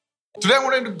Today I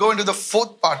wanted to go into the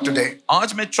fourth part today.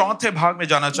 आज मैं चौथे भाग में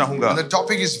जाना चाहूंगा And the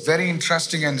topic is very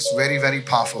interesting and it's very, very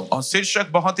powerful. और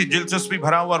शीर्षक बहुत ही दिलचस्पी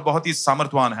भरा हुआ और बहुत ही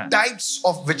सामर्थ्यवान है Types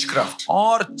of witchcraft.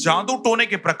 और जादू टोने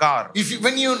के प्रकार।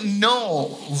 When you know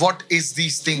what is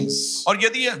these things, और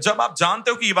यदि जब आप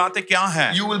जानते हो कि ये बातें क्या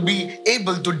हैं, you will be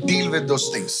able to deal with those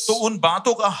things. तो उन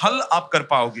बातों का हल आप कर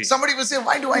पाओगे। Somebody will say,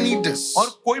 why do I need this?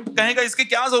 और कोई कहेगा इसकी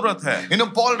क्या जरूरत है?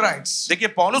 Paul writes, देखिए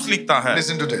पौलुस लिखता है,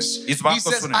 listen to this. इस बात He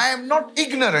को says, सुने। I am not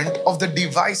ignorant of the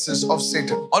devices of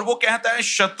Satan. और वो कहता है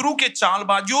शत्रु के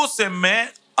चालबाजियों से मैं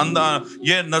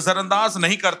ये नजरअंदाज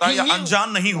नहीं करता या अनजान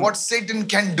नहीं हूं। What Satan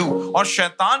can do. और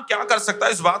शैतान क्या कर सकता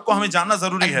है इस बात को हमें जानना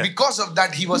जरूरी है। And because of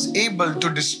that he was able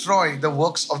to destroy the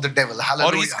works of the devil. Hallelujah.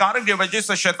 और इस कारण की वजह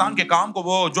से शैतान के काम को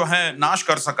वो जो है नाश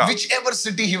कर सका। Whichever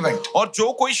city he went. और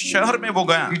जो कोई शहर में वो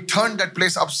गया, he turned that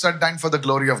place upside down for the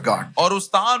glory of God. और उस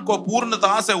स्थान को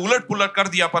पूर्णतः से उलट-पुलट कर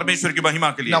दिया परमेश्वर की महिमा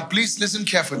के लिए। Now please listen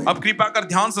carefully. अब कृपा कर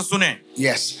ध्यान से सुने।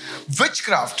 Yes.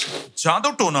 Witchcraft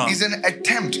जादू टोना is an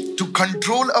attempt to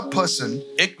control a person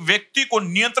एक व्यक्ति को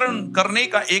नियंत्रण करने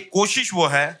का एक कोशिश वो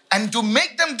है and to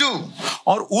make them do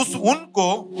और उनको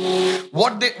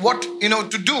what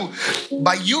to do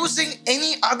by using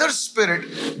any other spirit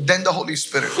than the Holy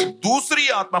Spirit. दूसरी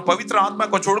आत्मा, पवित्र आत्मा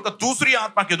को छोड़कर दूसरी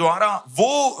आत्मा के द्वारा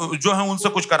वो जो है उनसे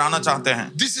कुछ कराना चाहते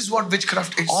हैं। This is what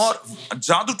witchcraft is. और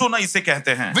जादू टोना इसे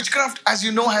कहते हैं। Witchcraft, as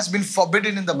you know, has been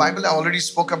forbidden in the Bible. I already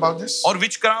spoke about this. और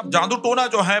विचक्राफ्ट जादू टोना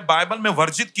जो है बाइबल में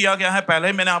वर्जित किया गया है। पहले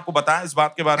ही मैंने आपको बताया इस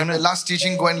बात के बारे में। In the last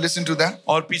teaching, go and listen to that.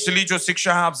 और पिछली जो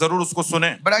शिक्षा है आप जरूर उसको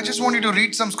सुने। But I just want you to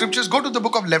read some scriptures. Go to the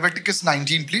book of Leviticus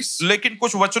 19, please. लेकिन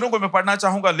कुछ वचनों को मैं पढ़ना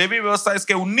चाहूंगा। लेवी व्यवस्था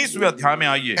इसके 19वें अध्याय में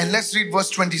आइए। And let's read verse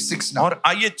 26 now. और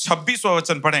आइए 26वां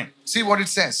वचन पढ़ें। See what it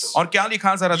says. और क्या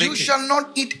लिखा जरा देखिए। You shall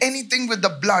not eat anything with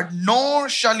the blood, nor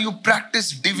shall you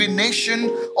practice divination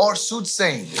or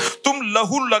soothsaying. तुम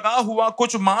लहू लगा हुआ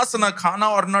कुछ मांस न खाना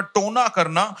और न टोना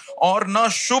करना और न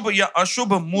शुभ या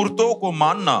अशुभ मूर्तों को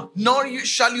मानना। Nor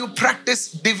shall you practice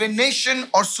divination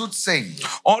or soothsaying.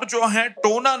 और जो है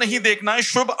टोना नहीं देखना है,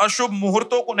 शुभ अशुभ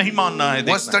मुहूर्तों को नहीं मानना है।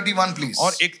 Verse 31, please.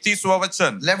 और 31वां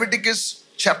वचन। Leviticus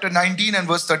chapter 19 and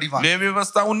verse 31. Levy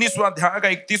व्यवस्था 19वां अध्याय का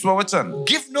 31वां वचन।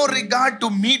 Give no regard to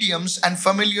mediums and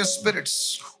familiar spirits.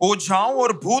 ओझाओं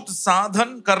और भूत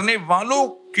साधन करने वालों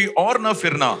की ओर न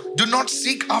फिरना। Do not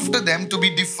seek after them to be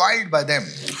defiled by them.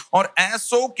 और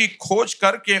ऐसों की खोज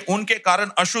करके उनके कारण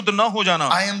अशुद्ध न हो जाना।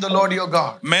 I am the Lord your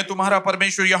God. मैं तुम्हारा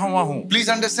परमेश्वर यहोवा हूँ। Please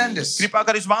understand this. कृपा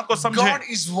कर इस बात को समझें। God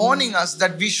is warning us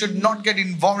that we should not get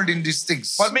involved in these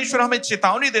things. परमेश्वर हमें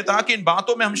चेतावनी देता है कि इन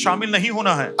बातों में हम शामिल नहीं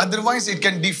होना है। Otherwise it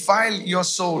can defile your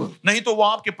soul. नहीं तो वो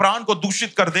आपके प्राण को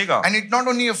दूषित कर देगा। And it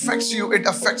not only affects you,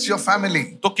 it affects your family.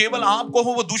 तो केवल आपको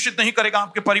हो वो दूषित नहीं करेगा,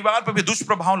 आपके परिवार पर भी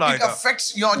दुष्प्रभाव It लाएगा।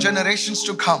 affects your generations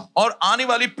to come. और आने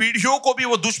वाली पीढ़ियों को भी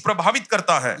वो दुष्प्रभावित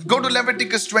करता है। Go to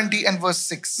Leviticus 20 and verse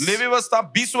 6. Levy व्यवस्था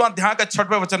 20वां अध्याय का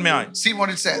 6वें वचन में आए। See what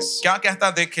it says. क्या कहता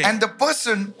है देखें। And the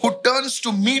person who turns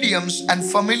to mediums and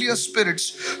familiar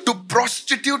spirits to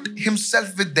prostitute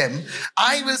himself with them,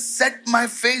 I will set my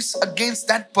face against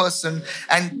that person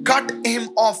and cut him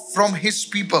off from his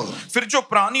people. फिर जो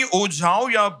प्राणी ओझाओं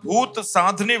या भूत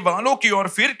साधने वालों की ओर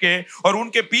फिर के और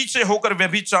उनके पीछे होकर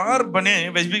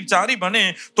व्यभिचारी बने,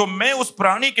 तो मैं उस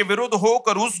प्राणी के विरुद्ध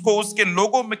होकर उसको उसके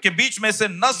लोगों के बीच में से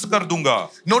नष्ट कर दूंगा।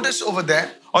 Notice over there.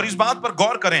 और इस बात पर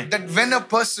गौर करें। That when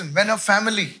a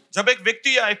family, जब एक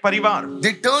व्यक्ति या एक परिवार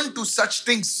they turn to such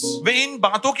things, वे इन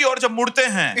बातों की ओर जब मुड़ते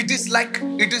हैं, it is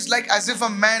like as if a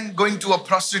man going to a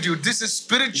prostitute. This is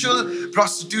spiritual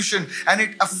prostitution and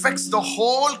it affects the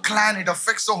whole clan, it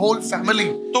affects the whole family.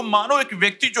 तो मानो एक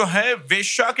व्यक्ति जो है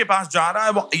वेश्या के पास जा रहा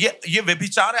है, वो ये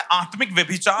व्यभिचार है, आत्मिक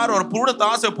व्यभिचार, और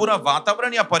पूर्णतः से पूरा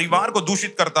वातावरण या परिवार को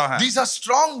दूषित करता है। These are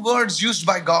strong words used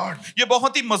by God. ये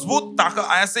बहुत ही मजबूत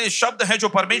ऐसे शब्द हैं जो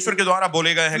परमेश्वर के द्वारा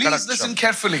बोले गए हैं। Please listen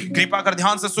carefully. कृपा कर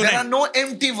ध्यान से सुने। There are no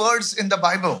empty words in the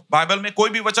Bible. Bible में कोई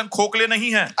भी वचन खोखले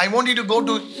नहीं है। I want you to go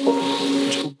to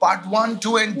part 1,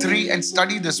 2 and 3 and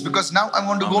study this because now I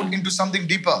want to go into something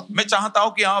deeper. मैं चाहता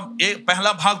हूं कि आप एक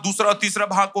पहला भाग, दूसरा और तीसरा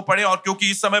भाग को पढ़ें, और क्योंकि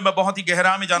इस समय मैं बहुत ही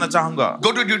गहरा में जाना चाहूंगा।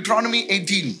 Go to Deuteronomy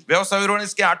 18. व्यवस्था विवरण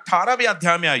इसके 18वें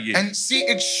अध्याय में आइए। And see,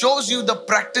 it shows you the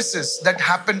practices that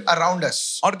happen around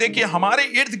us. और देखिए हमारे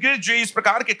इर्द गिर्द जो इस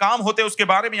प्रकार के काम होते हैं उसके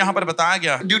बारे में यहाँ पर बताया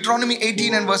गया है। Deuteronomy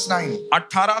 18 and verse 9.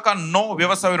 18 का 9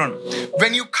 व्यवस्था विवरण।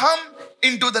 When you come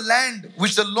into the land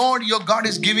which the Lord your God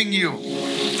is giving you,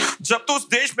 जब तू उस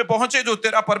देश में पहुंचे जो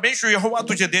तेरा परमेश्वर यहोवा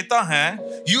तुझे देता है,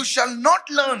 you shall not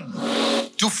learn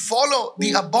to follow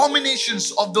the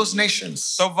abominations of those nations.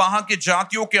 तो वहां के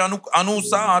जातियों के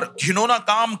अनुसार घिनौना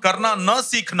काम करना न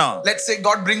सीखना। Let's say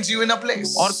God brings you in a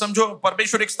place. और समझो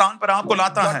परमेश्वर एक स्थान पर आपको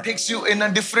लाता है, God takes you in a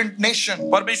different nation.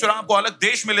 परमेश्वर आपको अलग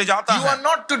देश में ले जाता You है। are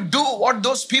not to do what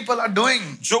those people are doing.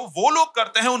 जो वो लोग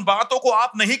करते हैं उन बातों को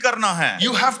आप नहीं करना है।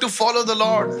 You have to follow the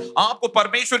Lord. आपको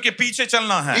परमेश्वर के पीछे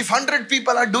चलना है। If 100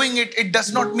 people are doing it, it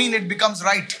does not mean it becomes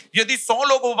right. यदि 100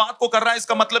 लोग वो बात को कर रहा है,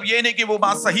 इसका मतलब ये नहीं कि वो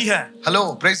बात सही है। Hello,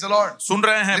 praise the Lord. सुन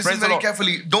रहे हैं? Listen Praise the very Lord.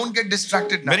 carefully. Don't get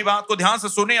distracted now. मेरी बात को ध्यान से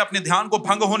सुने, अपने ध्यान को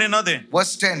भंग होने न दें।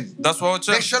 Verse 10. 10वां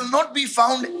वचन, There shall not be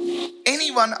found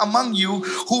anyone among you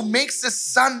who makes his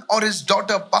son or his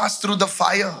daughter pass through the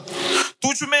fire.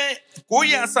 तुझ में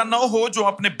कोई ऐसा न हो जो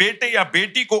अपने बेटे या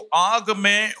बेटी को आग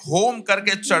में होम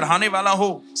करके चढ़ाने वाला हो।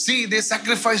 See, they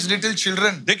sacrifice little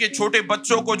children. देखिए छोटे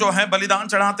बच्चों को जो है बलिदान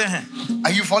चढ़ाते हैं।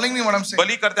 Are you following me what I'm saying?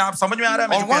 बलि करते हैं, आप समझ में आ रहा है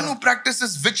मैं Or जो कह one रहा who हूं?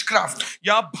 practices witchcraft,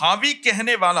 या भावी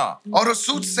कहने वाला, or a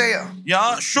soothsayer,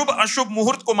 या शुभ अशुभ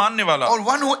मुहूर्त को मानने वाला, or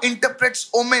one who interprets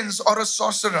omens, or a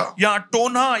sorcerer, या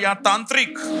टोना या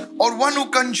तांत्रिक, or one who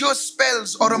conjures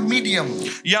spells, or a medium,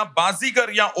 या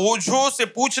बाजीगर या ओझों से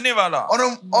पूछने वाला, or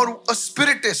a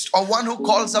spiritist, or one who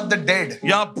calls up the dead.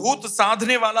 या भूत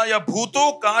साधने वाला या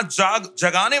भूतों का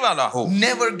जगाने वाला हो।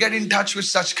 Never get in touch with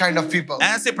such kind of people.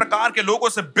 ऐसे प्रकार के लोगों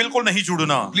से बिल्कुल नहीं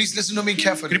जुड़ना। Please listen to me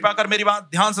carefully. कृपा कर मेरी बात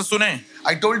ध्यान से सुने।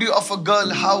 I told you of a girl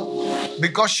how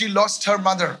because she lost her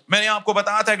mother, मैंने आपको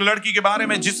बताया था एक लड़की के बारे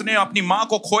में जिसने अपनी माँ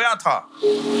को खोया था,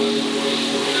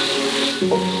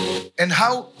 and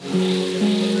how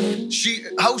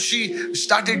she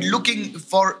started looking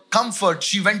for comfort.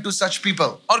 She went to such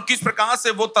people. और किस प्रकार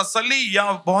से वो तसल्ली या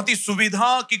बहुत ही सुविधा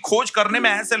की खोज करने में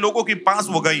ऐसे लोगों के पास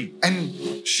वो गई।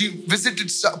 And she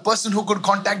visited a person who could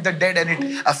contact the dead, and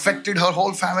it affected her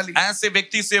whole family. ऐसे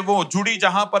व्यक्ति से वो जुड़ी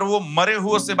जहां पर वो मरे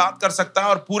हुए से बात कर सकता है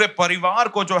और पूरे परिवार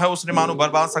को जो है उसने मानो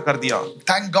बर्बाद सा कर दिया।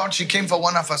 Thank God she came for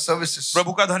one of our services.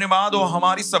 प्रभु का धन्यवाद हो,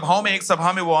 हमारी सभाओं में एक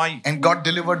सभा में वो आई And God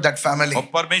delivered that family. और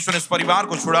परमेश्वर ने इस परिवार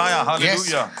को छुड़ाया। Yes.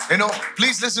 Hallelujah. You know,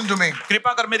 please listen to me.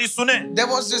 कृपा कर मेरी सुने। There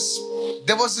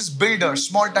was this builder,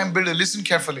 small time builder. Listen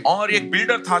carefully. और एक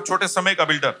बिल्डर था, छोटे समय का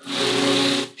builder,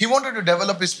 He wanted to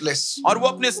develop his place. और वो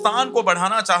अपने स्थान को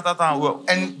बढ़ाना चाहता था वो,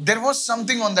 And there was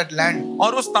something on that land.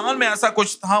 और उस स्थान में ऐसा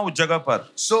कुछ था उस जगह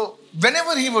पर। So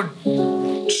whenever he would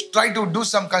try to do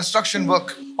some construction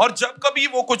work, और जब कभी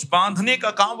वो कुछ बांधने का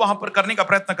काम वहां पर करने का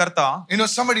प्रयत्न करता, you know,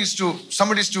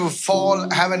 somebody's to fall,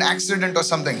 have an accident or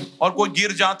something. और कोई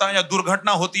गिर जाता या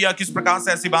दुर्घटना होती या किस प्रकार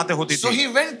से ऐसी बातें होती So थी, he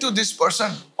went to this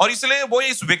person, और इसलिए वो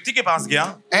इस व्यक्ति के पास गया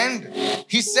and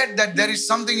he said that there is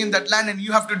something in that land and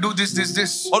you have to do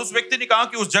this. और उस व्यक्ति ने कहा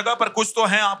कि उस जगह पर कुछ तो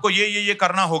है, आपको ये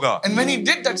करना होगा। And when he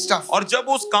did that stuff, और जब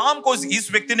उस काम को इस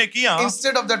व्यक्ति ने किया,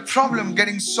 instead of that problem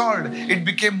getting solved, it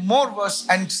became more worse,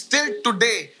 and still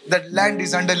today that land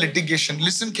is under litigation.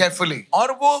 Listen carefully.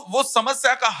 और वो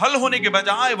समस्या का हल होने के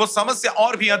बजाय वो समस्या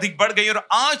और भी अधिक बढ़ गई, और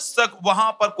आज तक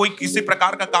वहां पर कोई किसी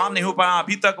प्रकार का काम नहीं हो पाया।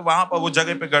 अभी तक वहां पर वो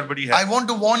जगह पे गड़बड़ी है। I want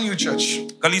to warn you, church.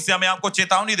 कलीसिया में आपको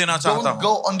चेतावनी देना चाहता Don't हूं,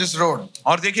 go on this road.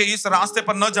 और देखिए इस रास्ते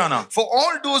पर न जाना, For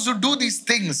all those who do these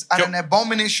things are an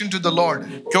abomination to the Lord.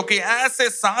 क्योंकि ऐसे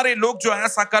सारे लोग जो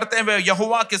ऐसा करते हैं वे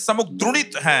यहोवा के सम्मुख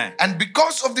द्रुणित हैं। And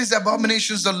because of these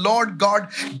abominations, the Lord God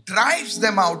drives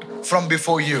them out from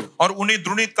before you. और उन्हीं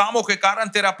द्रुणित कामों के कारण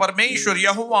तेरा परमेश्वर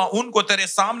यहोवा उनको तेरे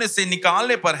सामने से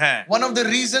निकालने पर है। One of the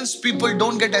reasons people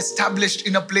don't get established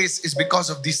in a place is because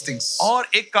of these things. और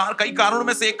कई कारणों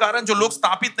में से एक कारण जो लोग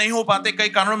स्थापित नहीं हो पाते, कई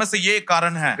कारणों में से ये एक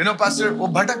कारण है। You know, pastor, वो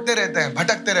भटकते रहते हैं.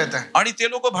 आणि ते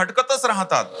लोक भटकतच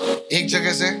राहतात, एक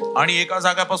जगह से आणि एका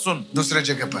जागापासून दूसरे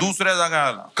जगह पर. दुसऱ्या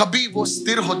जागाला, कभी वो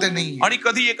स्थिर होते नहीं. आणि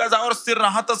कधी एका जागेवर स्थिर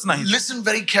राहतच नाही। Listen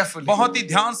very carefully. बहुत ही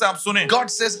ध्यान से आप सुने। God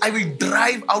says, I will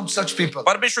drive out such people.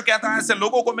 परमेश्वर कहता है ऐसे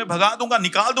लोगों को मैं भगा दूंगा,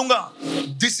 निकाल दूंगा,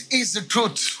 This is the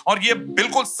truth. और ये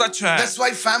बिल्कुल सच है। That's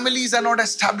why families are not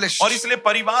established. और इसलिए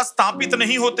परिवार स्थापित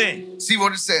नहीं होते। See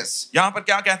what it says. यहाँ पर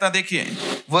क्या कहता है देखिए,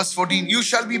 Verse 14, you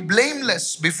shall be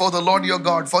blameless before the Lord your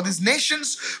God, for these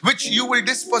nations which you will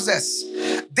dispossess,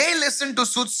 they listen to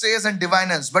soothsayers and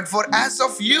diviners, but for as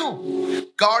of you,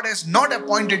 God has not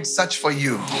appointed such for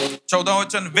you. 14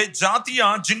 वचन, वे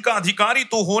जातियां जिनका अधिकारी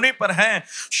तो होने पर है,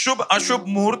 शुभ अशुभ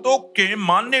मुहूर्तों के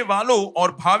मानने वालों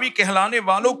और भावी कहलाने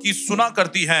वालों की सुना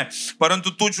करती है, परंतु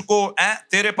तुझको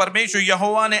तेरे परमेश्वर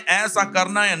यहोवा ने ऐसा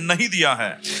करना नहीं दिया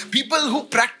है। People who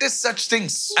practice such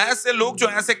things, ऐसे लोग जो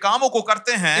ऐसे कामों को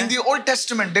करते हैं, in the Old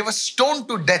Testament they were stoned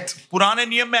to death. पुराने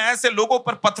नियम में ऐसे लोगों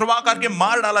पर पथरवा करके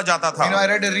मार डाला जाता था। I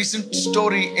read a recent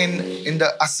story in the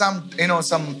Assam,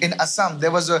 in Assam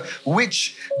there was a witch.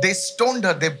 They stoned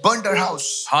her, they burned her house.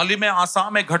 हाल ही में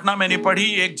आसाम में घटना मैंने पढ़ी,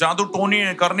 एक जादू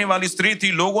टोनी करने वाली स्त्री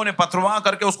थी, लोगों ने पथरवा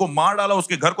करके उसको मार डाला,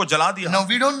 उसके घर को जला दिया। Now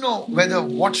we don't know whether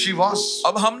what she was.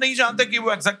 अब हम नहीं जानते कि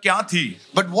वो एग्जैक्ट क्या थी।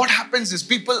 But what happens is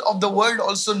people of the world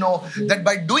also know that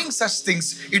by doing such things,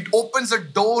 it opens a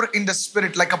door in the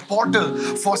spirit like a portal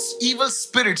for evil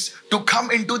spirits to come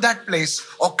into that place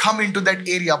or come into that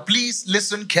area. Please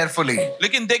listen carefully.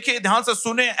 लेकिन देखिए ध्यान से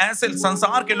सुने, ऐसे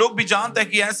संसार के लोग भी जानते हैं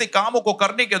कि ऐसे कामों को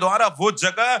करने के द्वारा वो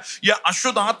जगह या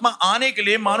अशुद्ध आत्मा आने के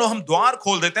लिए मानो हम द्वार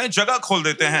खोल देते हैं, जगह खोल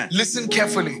देते हैं। Listen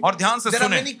carefully. और ध्यान से There are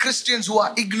सुने, many Christians who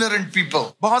are ignorant people.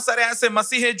 बहुत सारे ऐसे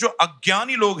मसीह हैं जो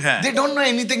अज्ञानी लोग हैं, They don't know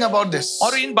anything about this.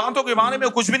 और इन बातों के बारे में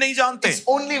कुछ भी नहीं जानते।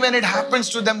 It's only when it happens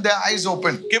to them their eyes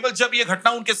open. केवल जब ये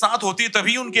घटना उनके साथ होती है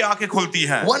तभी उनकी आंखें खुलती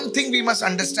है। One thing we must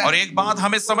understand. और एक बात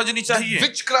हमें समझनी चाहिए,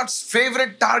 Witchcraft's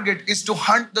favorite target is to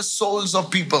hunt the souls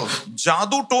of people.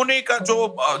 जादू टोने का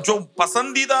जो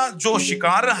पसंदीदा जो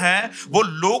शिकार है वो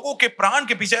लोगों के प्राण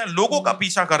के पीछे, लोगों का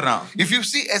पीछा करना। If you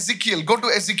see Ezekiel, go to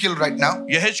Ezekiel right now.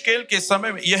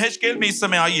 यहेजकेल में इस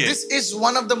समय आइए। This is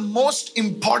one of the most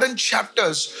important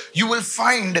chapters you will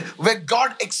find where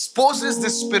God exposes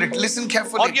the spirit. Listen और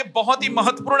carefully. ये बहुत ही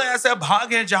महत्वपूर्ण ऐसा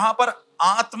भाग है जहां पर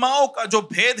आत्माओं का जो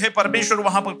भेद है परमेश्वर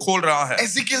वहां पर खोल रहा है।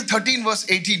 Ezekiel 13 verse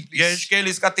 18, please. यहेजकेल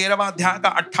इसका 13वां अध्याय का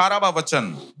 18वां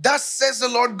वचन। Thus says the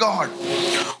Lord God,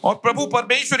 और प्रभु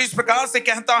परमेश्वर इस प्रकार से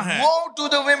कहता है, woe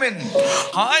to the women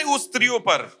हाय उस स्त्रियों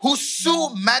पर who sew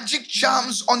magic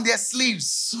charms on their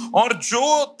sleeves और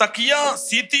जो तकिया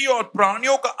सीती और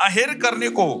प्राणियों का अहेर करने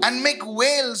को and make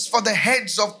veils for the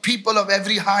heads of people of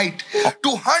every height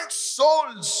to hunt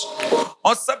souls.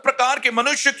 और सब प्रकार के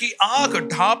मनुष्य की आंख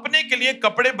ढांपने के लिए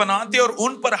कपड़े बनाते और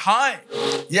उन पर हाय।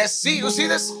 Yes, see, you see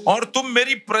this? और तुम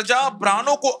मेरी प्रजा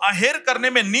प्राणों को अहेर करने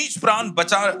में नीच प्राण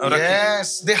बचा रखे। Yes,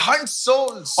 they hunt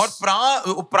souls. और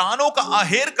प्राणों का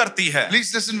अहेर करती है।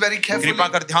 Please listen very carefully. कृपा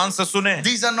कर ध्यान से सुने,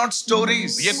 These are not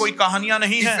stories. ये कोई कहानियां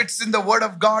नहीं है। If it's in the word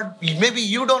of God, maybe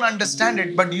you don't understand it,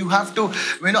 but you have to,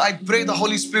 I pray the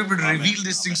Holy Spirit will reveal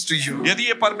these things to you. यदि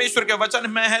ये परमेश्वर के वचन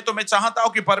में है तो मैं चाहता हूं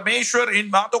कि परमेश्वर इन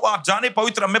बातों को आप जाने,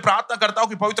 मैं प्रार्थना करता हूं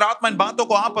कि पवित्र आत्मा इन बातों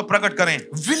को आप प्रकट करें।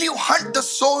 Will you hunt the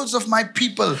souls of my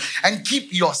people and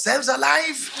keep yourselves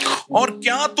alive? और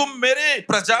क्या तुम मेरे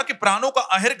प्रजा के प्राणों का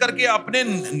अहेर करके अपने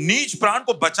नीच प्राण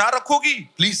को बचा रखोगी?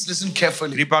 Please listen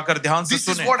carefully. कृपा कर ध्यान से This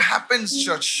is सुने। what happens,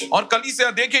 church. और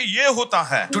कलीसिया देखिए ये होता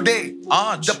है Today,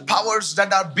 आज the powers that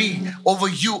are being over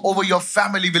you, over your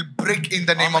family will break in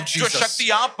the name of जो Jesus. शक्ति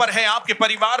आप पर है, आपके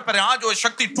परिवार पर है, आज वो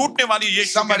शक्ति टूटने वाली है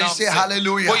यीशु के Somebody नाम say से।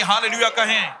 hallelujah. कोई हालेलुया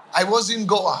कहें। I was in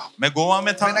Goa. मैं गोवा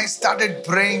में था। When I started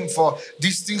praying for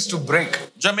these things to break,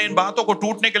 जब मैं इन बातों को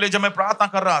टूटने के लिए जब मैं प्रार्थना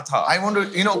कर रहा था, I want to,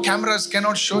 cameras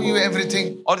cannot show you everything.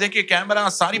 और देखिए कैमरा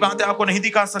सारी बातें आपको नहीं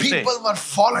दिखा सकते। People were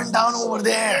fallen down over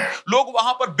there. लोग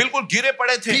वहां पर बिल्कुल गिरे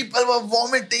पड़े थे। People were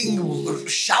vomiting,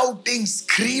 shouting,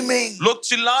 screaming. लोग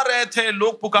चिल्ला रहे थे,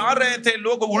 लोग पुकार रहे थे,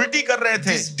 लोग उल्टी कर रहे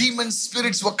थे। These demon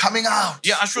spirits were coming out.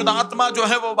 ये अशुद्ध आत्मा जो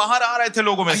है वो बाहर आ रहे थे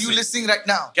लोगों में Are you से। listening right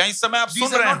now? क्या इस समय आप These सुन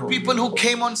are रहे not हो? people who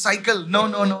came on cycle. No.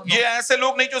 ये ऐसे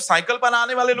लोग नहीं जो साइकिल पर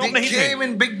आने वाले लोग They नहीं थे। came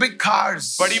in big cars.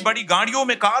 बड़ी गाड़ियों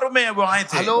में, कारों में वो आए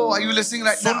थे। Hello, are you listening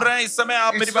right soon now? रहे हैं इस समय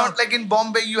आप मेरी It's not बात? like in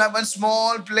Bombay you have one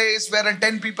small place where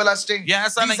 10 people are staying. ये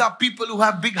ऐसा These नहीं। are people who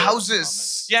have big houses.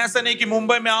 ये ऐसा नहीं कि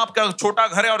मुंबई में आपका छोटा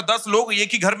घर है और 10 लोग एक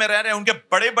ही घर में रह रहे हैं, उनके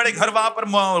बड़े घर वहां पर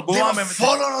They गोवा were में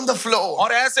fallen on the floor,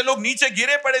 और ऐसे लोग नीचे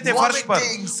गिरे पड़े थे फर्श पर,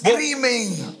 vomiting, वो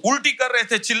screaming. उल्टी कर रहे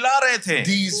थे, चिल्ला रहे थे।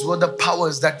 These were the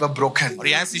powers that were broken. और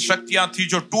ये ऐसी शक्तियां थी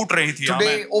जो टूट रही थी। Today,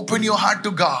 आमीन। open your heart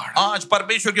to God आज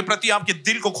परमेश्वर के प्रति आपके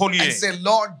दिल को खोलिए and say,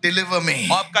 Lord, deliver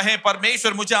me. और आप कहें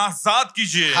परमेश्वर मुझे आजाद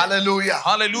कीजिए। Hallelujah.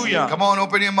 Hallelujah. Come on,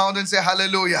 open your mouth and say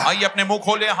hallelujah. आइए अपने मुंह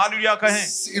खोले, हालेलुया कहें।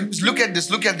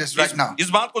 Look at this right now. इस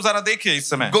बात को जरा देखिए इस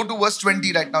समय। Go to verse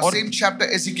 20 right now. और- Same chapter,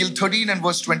 Ezekiel 13 and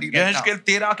verse 20 right now. यहेजकेल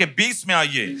 13 के 20 में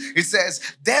आइए। It says,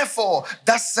 therefore,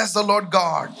 thus says the Lord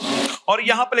God. और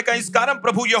यहाँ पर लिखा है, इस कारण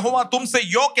प्रभु यहोवा तुमसे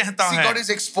यो कहता See, है। God is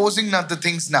exposing now the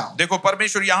things now. देखो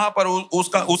परमेश्वर परमेश्वर यहाँ पर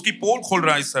उसकी पोल खोल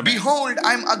रहा है इस समय। Behold,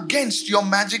 I am against your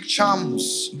magic charms,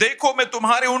 देखो मैं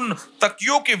तुम्हारे उन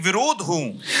तकियों के विरोध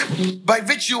हूँ by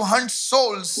which you hunt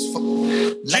souls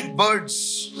like birds.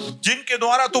 जिनके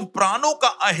द्वारा तुम प्राणों का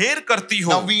अहेर करती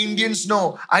हो। Now we Indians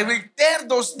know, I will tear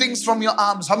those things from your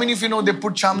arms. How many of you know they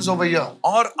put charms over here?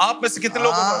 और आप में से कितने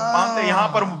लोग मानते हैं यहाँ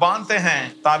पर बांधते हैं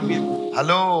ताबीज?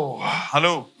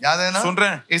 हेलो याद है ना? सुन रहे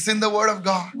हैं? It's in the word of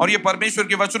God. और ये परमेश्वर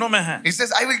के वचनों में है। He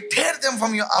says, I will tear them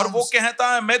from your और वो arms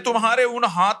कहता है मैं तुम्हारे उन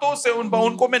हाथों से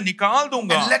उनको मैं निकाल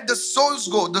दूंगा and let the souls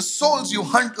go. The souls you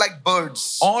hunt like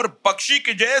birds. और पक्षी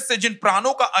के जैसे जिन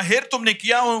प्राणों का अहेर तुमने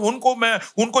किया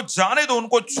उनको जाने दो,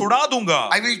 उनको छुड़ा दूंगा।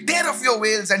 I will tear off your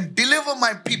veils and deliver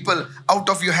my people out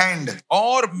of your hand.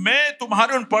 और मैं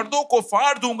तुम्हारे उन पर्दों को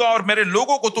फाड़ दूंगा और मेरे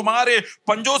लोगों को तुम्हारे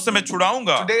पंजों से मैं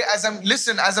छुड़ाऊंगा। Today,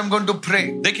 as I'm going to pray,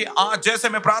 देखिए आज जैसे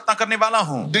मैं प्रार्थना करने वाला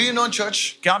हूँ, do you know, church?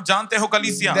 क्या आप जानते हो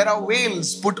कलीसिया, There are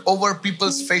veils put over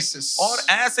people's faces, और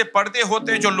ऐसे पर्दे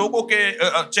होते हैं जो लोगों के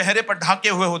चेहरे पर ढके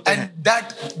हुए होते हैं, and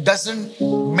that doesn't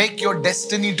make your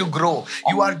destiny to grow.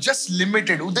 You are just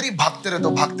limited. उधर ही भागते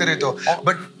रहते हो.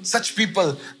 But such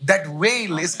people, that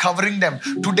veil is covering them.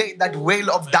 Today, that veil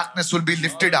of darkness will be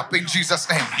lifted up in Jesus'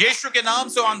 name. यीशु के नाम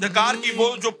से अंधकार की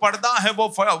वो जो पर्दा है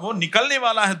वो निकलने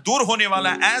वाला है, दूर होने वाला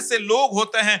है। ऐसे लोग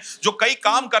होते हैं जो कई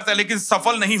काम करते हैं लेकिन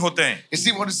सफल नहीं होते हैं। You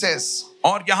see what it says?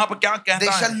 और यहाँ पर क्या कहता है?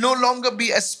 They shall no longer be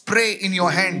a spray in your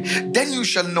hand. Then you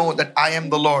shall know that I am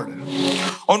the Lord.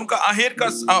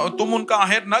 और तुम उनका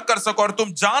अहेर न कर सको और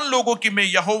तुम जान लोगो कि मैं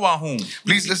यहोवा हूँ।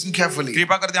 Please listen carefully.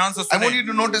 कृपा कर ध्यान से I want सुनें। you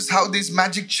to notice how these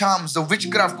magic charms, the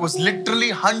witchcraft, was literally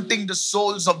hunting the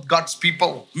souls of God's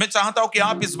people. मैं चाहता हूँ कि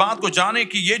आप इस बात को जानें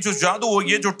कि ये जो जादू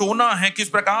ये जो टोना है किस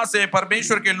प्रकार से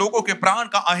परमेश्वर के लोगों के प्राण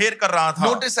का अहेर कर रहा था।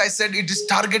 Notice I said it is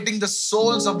targeting the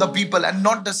souls of the people and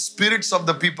not the spirits of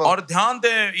the people. और ध्यान दे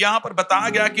यहाँ पर बताया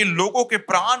गया कि लोगों के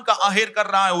प्राण का अहेर कर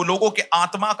रहा है, वो लोगों के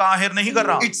आत्मा का अहेर नहीं कर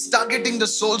रहा। It's targeting the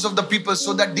souls of the people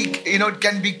so that it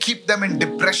can be keep them in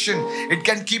depression, it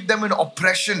can keep them in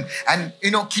oppression, and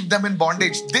keep them in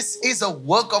bondage. This is a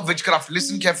work of witchcraft.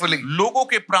 Listen carefully. लोगों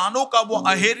के प्राणों का वो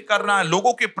अहेर कर रहा है,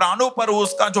 लोगों के प्राणों पर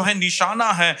उसका जो है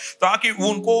निशाना है ताकि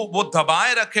उनको वो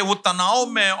दबाए रखे, वो तनाव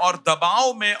में और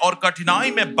दबाव में और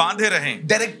कठिनाई में बांधे रहें।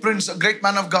 Derek Prince, a great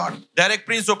man of God, Derek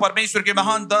Prince जो परमेश्वर के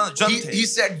महान जन थे, he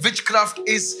said witchcraft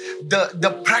is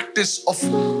the practice of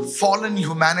fallen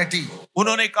humanity.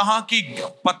 उन्होंने कहा कि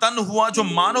पतन हुआ जो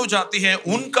मानव जाति है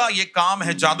उनका ये काम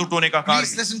है जादू टोने का कार्य।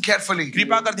 Please listen carefully.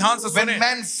 कृपा कर ध्यान से When सुनें।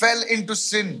 man fell into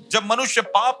sin, जब मनुष्य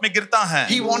पाप में गिरता है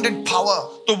he wanted power,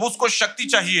 तो उसको शक्ति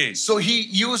चाहिए, so he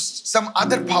used some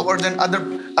other power than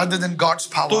other than God's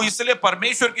power. तो इसलिए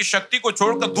परमेश्वर की शक्ति को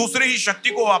छोड़कर दूसरी ही शक्ति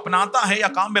को अपनाता है या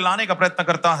काम में लाने का प्रयत्न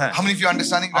करता है। How many of you are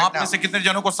understanding right आप now? में से कितने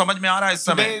जनों को समझ में आ रहा है इस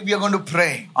समय? Today we are going to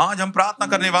pray. आज हम प्रार्थना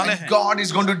करने वाले And हैं, God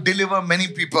is going to deliver many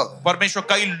people. परमेश्वर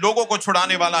कई लोगों को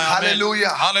छुड़ाने वाला है। Hallelujah.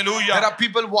 Hallelujah. There are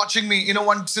people watching me.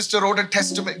 One sister wrote a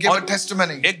testimony, gave a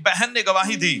testimony. एक बहन ने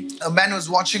गवाही दी, A man was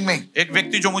watching me, एक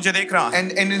व्यक्ति जो मुझे देख रहा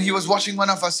है and he was watching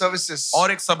one of our services.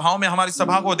 और एक सभाओं में हमारी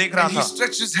सभा को देख रहा And he था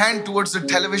stretched his hand towards the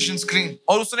television screen.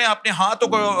 और उसने अपने हाथों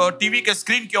को टीवी के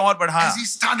स्क्रीन की ओर बढ़ाया As he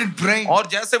started praying, और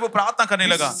जैसे वो प्रार्थना करने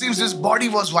it लगा seems his body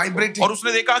was vibrating. और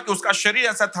उसने देखा कि उसका शरीर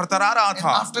ऐसा थरथरा रहा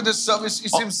था। After the service,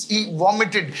 it seems he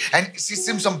vomited, and it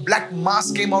seems some black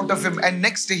mass came out of him. And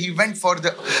next day, he went for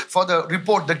the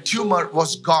report. The tumor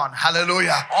was gone.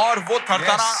 Hallelujah. और वो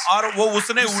थरथरा Yes. और वो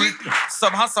उसने You see?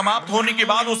 सभा समाप्त होने के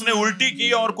बाद उसने उल्टी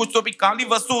की और कुछ तो भी काली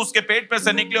वस्तु उसके पेट में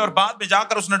से निकले और बाद में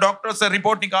जाकर उसने डॉक्टर से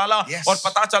रिपोर्ट निकाला Yes. और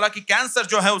पता चला कि कैंसर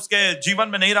जो है उसके जीवन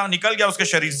में नहीं रहा, निकल गया उसके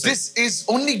शरीर से। This is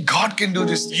only God can do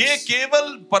this. ये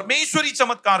केवल परमेश्वर ही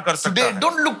चमत्कार कर सकता Today, है।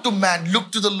 don't look to man,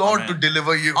 look to the Lord to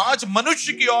deliver you. आज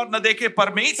मनुष्य की ओर न देखे,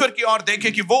 परमेश्वर की ओर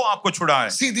देखे कि वो आपको छुड़ाए।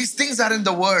 See, these things are in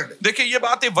the word. देखिए ये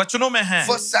बातें वचनों में हैं।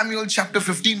 1 Samuel chapter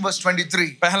 15 verse 23.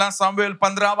 पहला सामुएल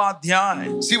 15वां अध्याय,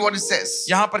 See what it says.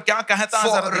 यहाँ पर क्या कहता है?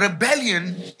 For जरा देखिए। rebellion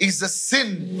is the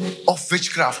sin of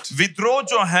witchcraft. विद्रोह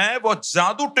जो है वो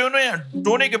जादू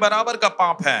टोने के बराबर का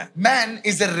पाप है। Man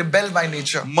is a rebel by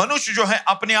nature. मनुष्य जो है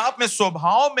अपने आप में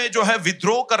स्वभाव में जो है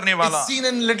विद्रोह करने वाला। It's seen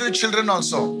in little children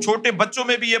also. छोटे बच्चों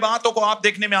में भी ये बातों को आप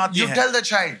देखने में आती You है। tell the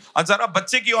child, और जरा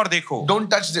बच्चे की ओर देखो, don't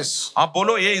touch this. आप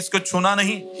बोलो ये इसको छूना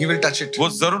नहीं, He will touch it. वो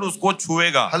जरूर उसको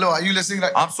छुएगा। Hello, are you listening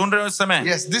right? आप सुन रहे हो इस समय?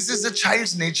 Yes, this is the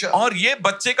child's nature. और ये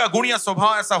बच्चे का गुण या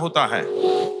स्वभाव ऐसा होता है।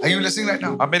 Are you listening right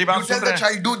now? आप मेरी बात You tell सुन the रहे हैं?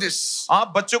 child, do this.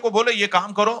 आप बच्चे को बोले ये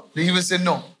काम करो He will say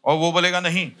no. और वो बोलेगा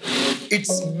नहीं।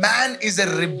 It's man is a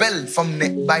rebel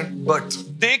by birth.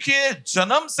 देखिए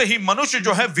जन्म से ही मनुष्य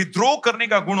जो है विद्रोह करने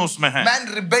का गुण उसमें है। Man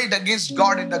rebelled against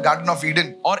God in the Garden of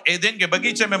Eden. और एदेन के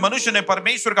बगीचे में मनुष्य ने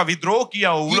परमेश्वर का विद्रोह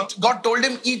किया। God told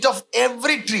him, eat of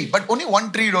every tree, but only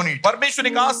one tree don't eat. परमेश्वर ने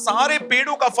कहा सारे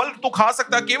पेड़ों का फल तू खा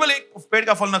सकता है, केवल एक पेड़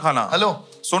का फल न खाना। Hello?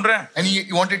 सुन रहे हैं? And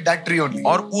he wanted that tree only.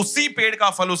 और उसी पेड़ का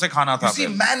फल उसे खाना था। You see,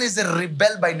 man is a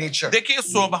rebel by nature. देखिए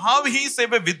स्वभाव ही से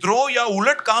वे विद्रोह या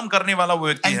उलट काम करने वाला वो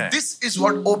व्यक्ति है। And this is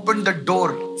what opened the door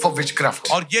for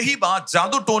witchcraft. और यही बात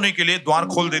जादू टोने के लिए द्वार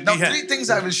खोल Now, देती है। 3 things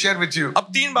I will share with you.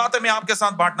 अब 3 बातें मैं आपके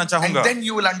साथ बांटना And चाहूंगा then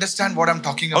you will understand what I'm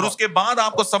talking और about. उसके बाद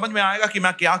आपको समझ में आएगा कि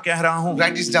मैं क्या कह रहा हूं।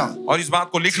 Write this down. और इस बात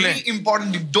को लिख लें। 3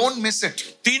 important things. Don't miss it.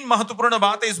 3 महत्वपूर्ण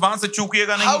बातें, इस बात से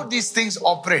चूकिएगा How नहीं। these things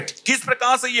operate. किस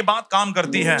प्रकार से ये बात काम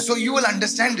करती है, So you will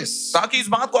understand this. ताकि इस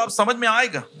बात को आप समझ में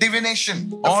आएगा। Divination,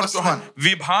 the और first जो है one.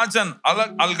 विभाजन,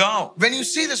 अलगाव। When you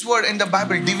see this word in the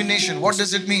Bible, divination, what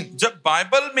does it mean? जब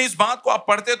बाइबल में इस बात को आप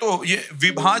पढ़ते तो ये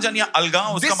विभाजन या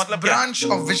अलगाव उसका This मतलब क्या है? branch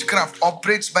of witchcraft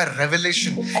operates by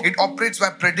revelation. It operates by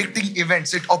predicting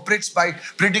events. It operates by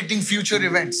predicting future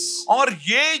events. और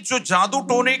ये जो जादू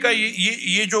टोने का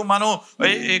ये जो मानो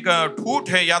एक ठूठ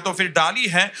है या तो फिर डाली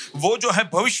है, वो जो है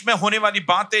भविष्य में होने वाली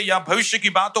बातें या भविष्य की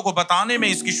बातों को बताने में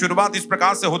इसकी शुरुआत इस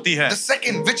प्रकार से होती है। The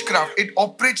second, witchcraft, it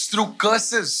operates through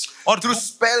curses, और through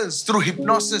spells, through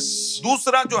hypnosis.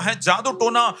 दूसरा जो है जादू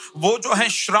टोना, वो जो है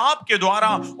श्राप के द्वारा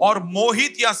और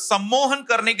मोहित या सम्मोहन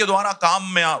करने के द्वारा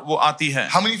काम में वो आती है।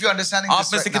 How many of you are understanding आप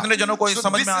this में right से कितने जनों को ये now? So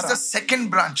समझ this में आ is रहा the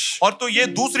second branch. और तो ये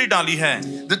दूसरी डाली है।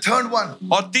 The third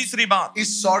one और तीसरी बात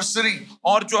is sorcery.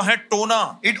 और जो है टोना,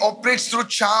 It operates through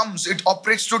charms. It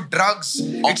operates through drugs.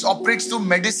 It operates through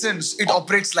medicines. It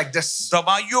operates like this.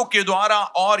 दवाइयों के द्वारा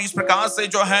और इस प्रकार से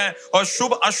जो है और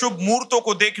शुभ अशुभ मूर्तों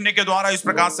को देखने के द्वारा इस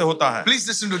प्रकार से होता है। Please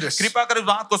listen to this. कृपा कर इस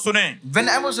बात को सुने।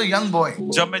 When I was a young boy,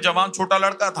 जब मैं जवान छोटा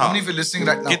लड़का था, how many of you are listening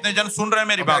right now? कितने जन सुन रहे हैं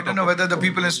मेरी Okay, I बातों don't know को? whether the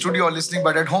people in studio are listening,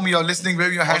 but at home you are listening.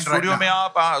 Wave your और hand right स्टूडियो में now.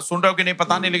 आप सुन रहे हो कि नहीं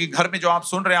पता नहीं, लेकिन घर में जो आप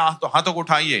सुन रहे हैं तो हाथों को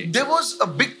उठाइए। There was a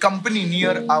big company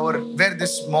near where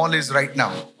this mall is right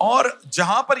now. और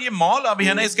जहां पर ये मॉल अभी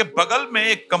है ना, इसके बगल में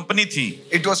एक कंपनी थी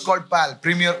It was called PAL,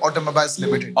 Premier Automobiles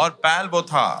Limited. और पैल वो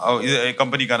था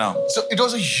कंपनी का नाम। So it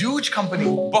was a huge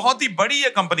company, बहुत ही बड़ी ये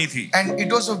कंपनी थी and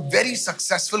it was a very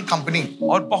successful company.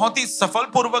 और बहुत ही सफल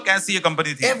पूर्वक ऐसी ये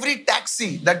कंपनी थी। Every taxi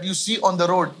that you see on the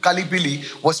road, Kalipili,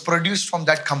 was produced from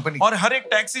that company. और हर एक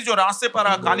टैक्सी जो रास्ते पर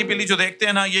काली पीली जो देखते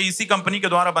हैं ना, ये इसी कंपनी के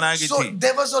द्वारा बनाई गई So थी।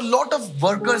 there was a lot of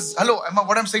workers. Hello,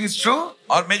 what I'm saying is true?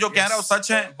 और मैं जो कह रहा हूँ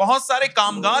सच है, बहुत सारे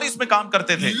कामगार इसमें काम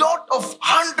करते थे। Lot of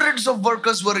hundreds of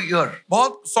workers were here,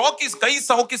 बहुत कई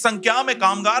सौ की संख्या में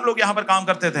कामगार लोग यहाँ पर काम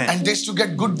करते थे and they used to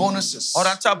get good bonuses. और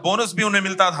अच्छा बोनस भी उन्हें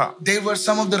मिलता था They were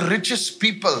some of the richest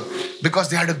people because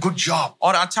they had a good job.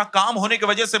 और अच्छा काम होने की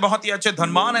वजह से बहुत ही अच्छे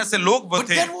धनवान ऐसे लोग वो But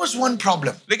थे। there was one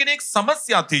problem. लेकिन एक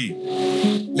समस्या थी,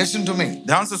 Listen to me.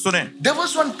 ध्यान से सुने। There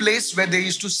was one place where they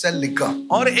used to sell liquor.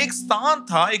 और एक स्थान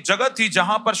था, एक जगह थी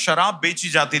जहां पर शराब बेची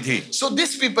जाती थी। So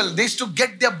these people, they used to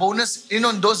get their bonus. In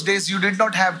those days, you did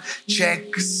not have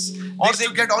checks. They used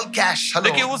to get all cash. Hello.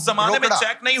 देखिए उस जमाने में रोकड़ा.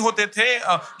 चेक नहीं होते थे,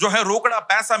 जो है रोकड़ा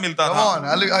पैसा मिलता Come था। on,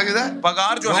 are you there?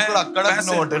 पगार जो है रोकड़ा, कड़क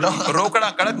पैसे- नोट, you know? रोकड़ा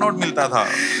कड़क नोट मिलता था।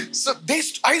 So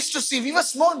I used to see, we were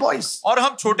small boys. और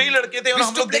हम छोटे ही लड़के थे और We हम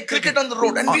used to लोग play देखते cricket थे। on the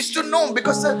road, and we used to know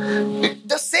because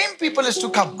the same people used to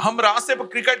come. हम रास्ते पर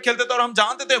क्रिकेट खेलते थे और हम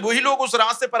जानते थे वही लोग उस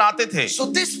रास्ते पर आते थे। So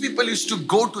these people used to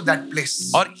go to that place.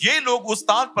 और ये लोग उस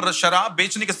स्थान पर शराब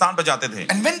बेचने के स्थान पर जाते थे।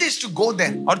 And when they used to go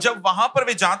there, और जब वहां पर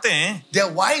वे जाते हैं, their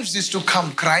wives used to come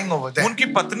crying over there. उनकी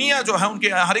पत्नियां जो है, उनके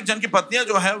हर एक जन की पत्नियां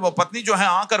जो है, वो पत्नी जो है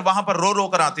आकर वहां पर रो रो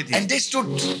कर आती थी And they used to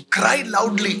cry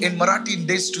loudly in Marathi, and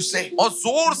they used to say, और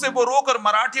जोर से वो रोकर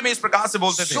मराठी में इस प्रकार से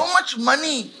बोलते थे, so much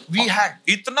money we had,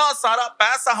 इतना सारा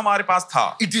पैसा हमारे पास था,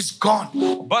 it is gone.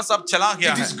 बस अब चला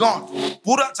गया It है, is gone.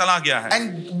 पूरा चला गया है।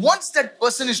 And once that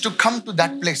person is to come to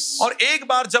that place, और एक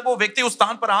बार जब वो व्यक्ति उस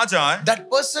स्थान पर आ जाए, that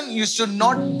person used to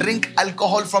not drink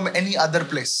alcohol from any other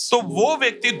place. तो वो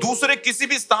व्यक्ति दूसरे किसी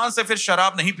भी स्थान से फिर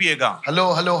शराब नहीं पिएगा। Hello.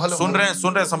 सुन रहे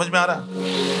हैं, समझ में आ रहा है?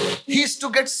 He used to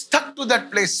get stuck to that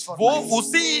place for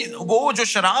life. वो जो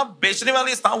शराब बेचने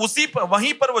वाली स्थान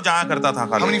वहीं पर वो जाया करता था।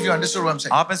 How many of you understood what I'm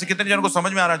saying? आप में से कितने जनों को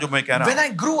समझ में आ रहा है जो मैं कह रहा When हूँ?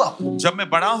 I grew up, जब मैं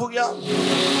बड़ा हो गया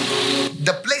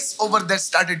the place over there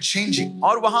started changing.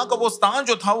 और वहां का वो स्थान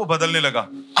जो था वो बदलने लगा,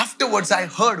 Afterwards, I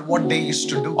heard what they used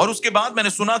to do. और उसके बाद मैंने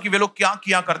सुना कि वे लोग क्या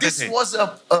किया करते This थे। was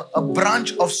a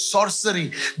branch of sorcery.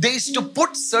 They used to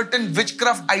put certain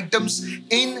witchcraft items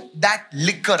in that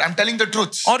liquor. I'm telling the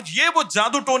truth. और ये वो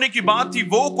जादू टोने की बात थी,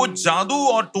 वो कुछ जादू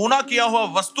और टोना किया हुआ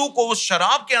वस्तु को उस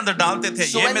शराब के अंदर डालते थे।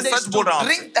 So ये when मैं they सच used बोल to रहा हूँ।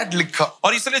 drink that liquor,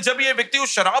 और इसलिए जब ये व्यक्ति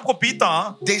उस शराब को पीता,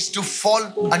 they used to fall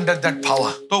under that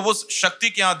power. तो वो शक्ति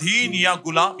के अधीन या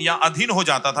गुलाम या अधीन हो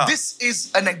जाता था। This is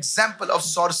an example of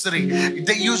sorcery.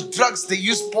 They use drugs, they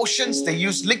use potions, they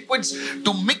use liquids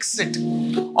to mix it.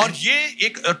 और ये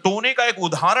एक टोने का एक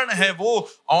उदाहरण है, वो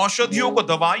औषधियों को,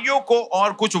 दवाइयों को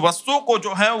और कुछ वस्तुओं को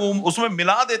जो है वो उसमें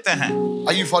मिला देते हैं।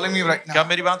 Are you following me right now? क्या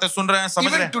मेरी बातें सुन रहे हैं, समझ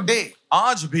रहे Even हैं? today,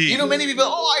 आज भी you know, many people,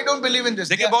 oh, I don't believe in this.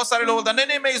 देखिए बहुत सारे लोग होते हैं, नहीं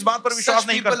नहीं मैं इस बात पर विश्वास Such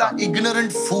नहीं people करता। are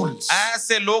ignorant fools.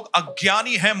 ऐसे लोग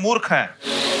अज्ञानी हैं, मूर्ख हैं।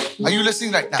 Are you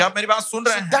listening right क्या now? आप मेरी बात सुन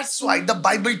रहे So हैं? that's why the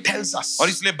Bible tells us और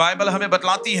इसलिए बाइबल हमें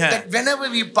बतलाती है that whenever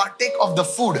we partake of the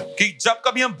food, कि जब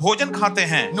कभी हम भोजन खाते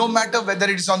हैं, no matter whether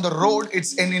it is on the road,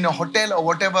 it's in a hotel or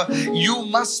whatever, you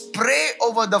must pray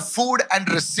over the food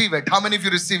and receive it. How many of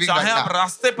you receiving चाहे right आप now?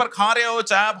 रास्ते पर खा रहे हो,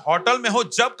 चाहे आप होटल में हो,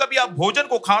 जब कभी आप भोजन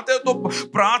को खाते हो तो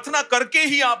प्रार्थना करके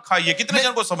ही आप खाइए। कितने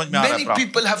जन को समझ में आ रहा Many है प्रार्थना?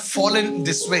 people have fallen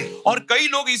this way. और कई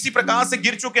लोग इसी प्रकार से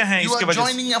गिर चुके हैं You इसकी are वजह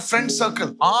से। joining a friend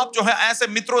circle. आप जो है ऐसे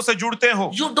मित्रों से जुड़ते हो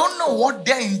You don't know what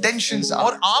their intentions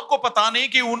और are. आपको पता नहीं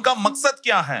कि उनका मकसद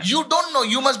क्या है। You don't know.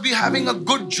 You must be having a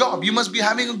good job. You must be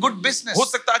having a good business. हो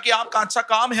सकता है कि आपका अच्छा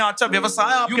काम है, अच्छा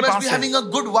व्यवसाय You आपके must पास be है, having a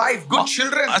good wife, good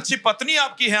children, a अच्छी पत्नी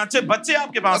आपकी है, अच्छे बच्चे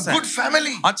आपके पास हैं, good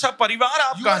family. अच्छा परिवार You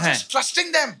आपका are है just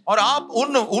trusting them. और आप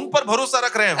उन पर भरोसा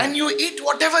रख रहे हो And you eat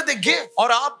whatever they give.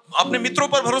 और आप अपने मित्रों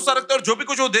पर भरोसा रखते हो और जो भी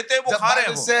कुछ वो देते हैं वो The खा रहे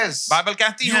Bible हो। says बाइबल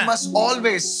कहती you है must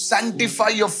always sanctify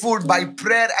your food by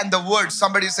prayer and the word.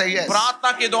 Somebody say yes.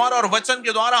 प्रार्थना के द्वारा और वचन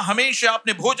के द्वारा हमेशा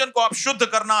अपने भोजन को आप शुद्ध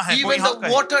करना है। कोई Even हाँ the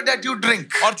कहे। water that you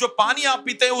drink. और जो पानी आप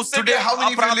पीते हैं उससे भी Today, how many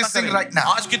आप of you प्रार्थना listening करें। right now?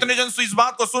 आज कितने जन इस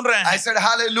बात को सुन रहे I हैं? said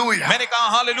hallelujah. मैंने कहा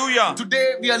hallelujah. Today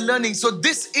we are learning. So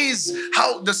this is how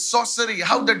the sorcery,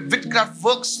 how the witchcraft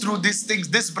works through these things,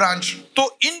 this branch. तो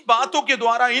इन बातों के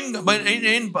द्वारा,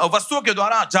 इन वस्तुओं के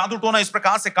द्वारा जादू टोना इस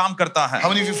प्रकार से काम करता है। How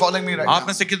many of you following me right आप now?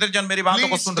 में से कितने जन मेरी बातों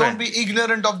को Please सुन रहे don't हैं? be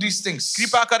ignorant of these things.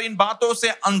 कृपा कर इन बातों से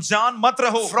अनजान मत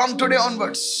रहो। From today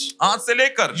onwards, आज से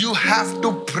लेकर you have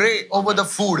to pray over the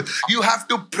food. You have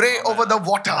to pray over the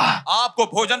water. आपको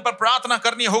भोजन पर प्रार्थना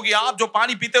करनी होगी। आप जो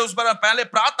पानी पीते हैं उस पर पहले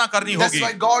प्रार्थना करनी That's होगी।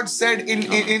 why God said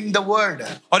in the word,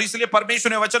 और इसलिए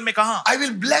परमेश्वर ने वचन में कहा, I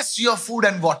will bless your food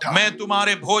and water. मैं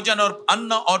तुम्हारे भोजन और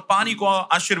अन्न और पानी को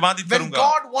आशीर्वादित When करूंगा।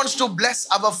 God wants to bless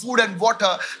our food and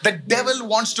water, the devil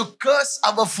wants to curse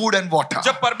our food and water.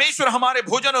 जब परमेश्वर हमारे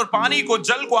भोजन और पानी को,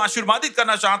 जल को आशीर्वादित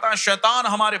करना चाहता है, शैतान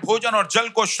हमारे भोजन और जल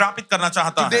को श्रापित करना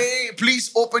चाहता है। Today, please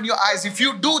open your eyes. If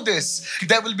you do this,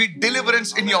 there will be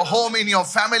deliverance in your home, in your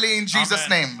family, in Jesus'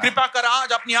 name. कृपा कर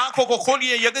आज अपनी आंखों को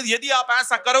खोलिए। यदि आप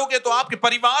ऐसा करोगे तो आपके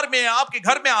परिवार में, आपके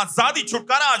घर में आजादी,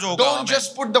 छुटकारा आज होगा। Don't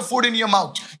just put the food in your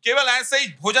mouth. केवल ऐसे ही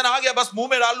भोजन आ गया बस मुंह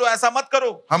में डाल लो, ऐसा मत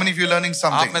करो। How many of you are learning आप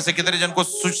something? में से कितने जन को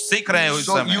सीख रहे हो इस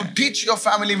So you समय? teach your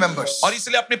family members. और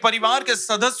इसलिए अपने परिवार के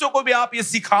सदस्यों को भी आप ये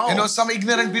सिखाओ। You know, some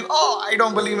ignorant people, oh, I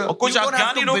don't believe it. और कुछ You don't have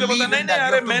अज्ञानी to लोग बोलते believe नहीं in नहीं, that. You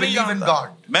अरे have to मैं नहीं believe in जानता,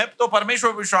 God. मैं तो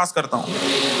परमेश्वर पर विश्वास करता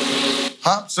हूँ।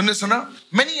 Huh? Suno.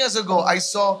 Many years ago, I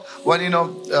saw one,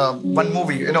 one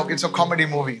movie. It's a comedy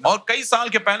movie. और कई साल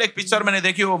के पहले एक पिक्चर मैंने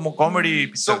देखी, वो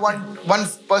comedy So one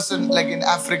person, like in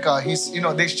Africa, he's,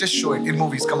 they just show it in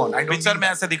movies. Come on, I don't. Picture में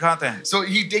ऐसे दिखाते हैं। So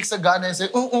he takes a gun and say,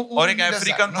 और एक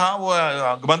अफ्रीकन था,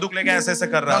 वो बंदूक लेके ऐसे ऐसे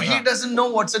कर Now रहा he था। doesn't know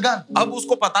what's a gun. अब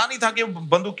उसको पता नहीं था कि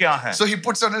बंदूक क्या है, So he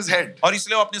puts on his head और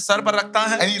इसलिए वो अपने सर पर रखता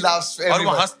है and he laughs. और वो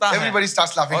Everybody, हंसता है everybody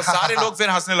starts laughing. और सारे लोग फिर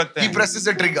हंसने लगते He हैं presses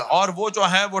the trigger और वो जो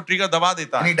है वो ट्रिगर दबा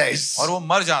देता and he है dies. और वो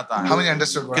मर जाता How है। many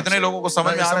understood what I'm कितने saying? लोगों को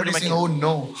समझ में आ रहा है Somebody कि मैं saying, oh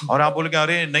no. और आप बोलोगे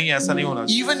अरे नहीं ऐसा नहीं होना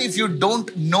चाहिए। Even if you don't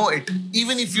know it,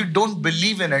 even if you don't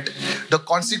believe in it, the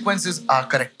consequences are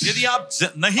correct. यदि आप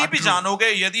नहीं भी जानोगे,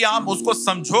 यदि आप उसको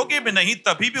समझोगे भी नहीं,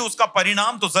 तभी भी उसका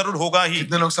परिणाम तो जरूर होगा ही।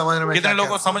 कितने लोग समझ रहे हैं? कितने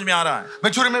लोगों को समझ में आ रहा है?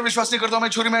 मैं छुरी में विश्वास नहीं करता हूं, मैं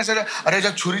छुरी में ऐसे, अरे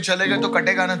जब छुरी चलेगा तो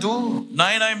कटेगा ना तू.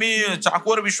 नाही नाही मी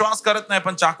चाकूवर विश्वास करत नाही,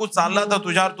 पण चाकू चालला तर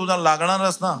तुझा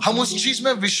लागणारच ना। हम उस चीज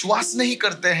में विश्वास नहीं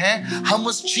करते हैं, हम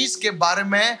उस चीज के बारे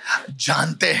में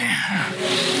जानते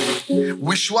हैं।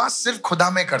 विश्वास सिर्फ खुदा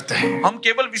में करते हैं। हम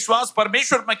केवल विश्वास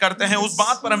परमेश्वर में करते हैं, उस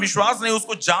बात पर हम विश्वास नहीं,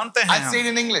 उसको जानते हैं। I say it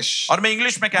in English. और मैं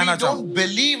इंग्लिश में कहना We चाहूँ, don't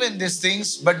believe in these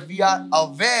things, but we are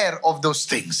aware of those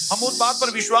things. हम उस बात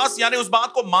पर विश्वास यानी उस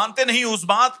बात को मानते नहीं, उस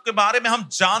बात के बारे में हम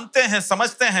जानते हैं,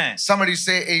 समझते हैं। Somebody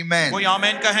say amen. कोई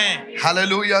आमेन कहें।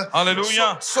 Hallelujah.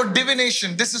 Hallelujah. So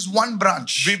divination, this is one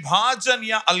branch. विभाजन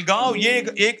या अलगाव ये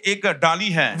एक डाली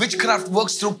है। Witchcraft witchcraft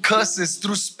works through curses,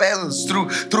 through spells,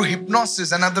 through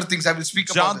hypnosis and other things. I will speak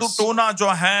about जादू this. टोना जो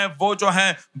है वो जो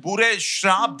है बुरे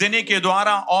श्राप देने के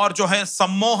द्वारा और जो है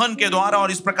सम्मोहन के द्वारा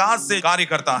और इस प्रकार से कार्य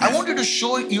करता I है। want you to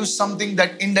show you something that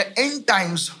in the end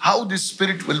times how this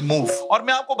spirit will move. और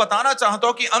मैं आपको बताना चाहता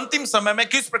हूं कि अंतिम समय में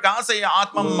किस प्रकार से यह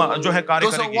आत्मा जो है कार्य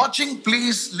Those who are करेगी। watching,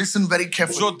 please listen very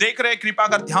carefully. जो देख रहे हैं कृपा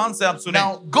कर ध्यान से आप सुने।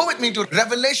 Now go with me to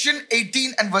Revelation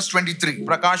 18 and verse 23.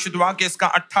 प्रकाशित वाक्य इसका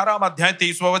 18वां अध्याय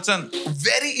 23वां वचन।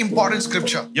 Very important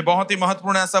scripture. ये बहुत ही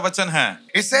महत्वपूर्ण ऐसा वचन है।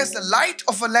 It says the light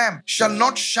of a lamp shall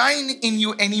not shine in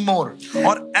you anymore,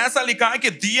 और ऐसा लिखा है कि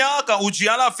दिया का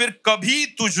उजियाला फिर कभी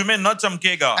तुझ में न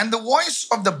चमकेगा। and the voice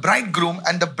of the bridegroom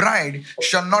and the bride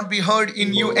shall not be heard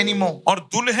in you anymore. और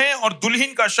दुल्हे और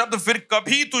दुल्हन का शब्द फिर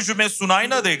कभी तुझ में सुनाई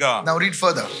न देगा। Now read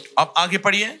further. अब आगे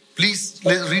पढ़िए। Please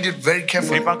read it very carefully.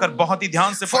 कृपा कर बहुत ही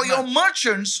ध्यान से For your पढ़ना।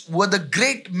 merchants were the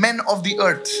great men of the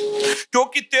earth.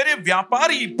 क्योंकि तेरे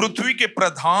व्यापारी पृथ्वी के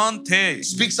प्रधान थे।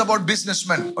 Speaks about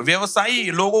businessmen. व्यवसायी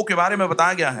लोगों के बारे में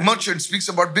बताया गया है। Merchant speaks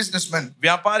about businessmen.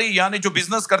 व्यापारी यानी जो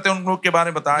बिजनेस करते हैं उन लोगों के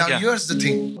बारे में बताया Now गया है। here's the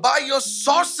thing. By your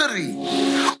sorcery,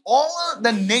 all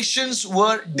the nations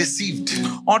were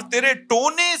deceived. और तेरे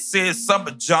टोने से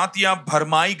सब जातियां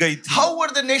भरमाई गई थी। How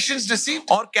were the nations deceived?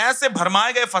 और कैसे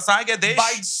भरमाए गए फंसाए गए देश?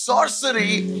 By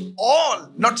sorcery, all,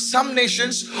 not some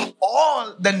nations, all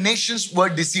the nations were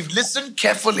deceived. Listen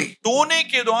carefully. टोने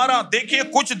के द्वारा देखिए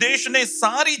कुछ देश ने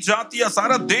सारी जातियां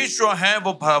सारा देश जो है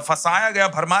वो फंसाया गया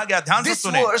भरमाया गया। ध्यान से This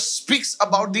सुने। verse speaks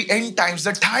about the end times,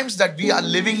 the times that we are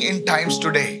living in times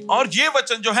today. और ये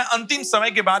वचन जो है अंतिम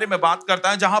समय के बारे में बात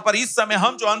करता है जहां पर इस समय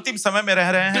हम जो अंतिम समय में रह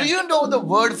रहे Do हैं। you know the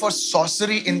word for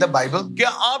sorcery in the Bible? क्या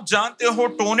आप जानते हो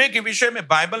टोने के विषय में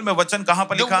बाइबल में वचन कहां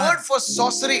पर The लिखा है? word for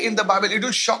sorcery in the Bible, it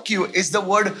will shock you, is the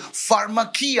word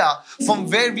pharmakia, from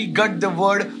where we got the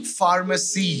word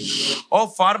pharmacy. और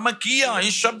फार्मकिया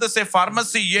इस शब्द से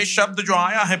फार्मेसी ये शब्द जो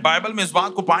आया है बाइबल में इस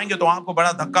बात को पाएंगे तो आपको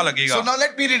बड़ा धक्का लगेगा। So now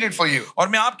let me read it for you. और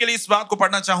मैं आपके लिए इस बात को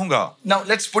पढ़ना चाहूंगा। Now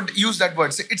let's use that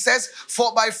word. It says, for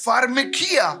by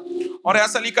pharmakia, और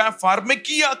ऐसा लिखा है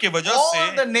फार्मकिया के वजह all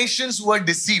the से nations were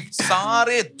deceived.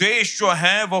 सारे देश जो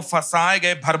है वो फंसाए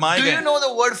गए भरमाए Do you गए। know the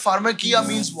word pharmakia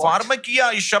means what?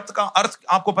 फार्मकिया इस शब्द का अर्थ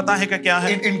आपको पता है क्या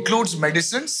है? It includes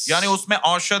medicines. यानी उसमें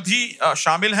औषधि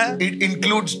शामिल है। It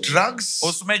includes drugs.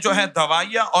 उसमें जो है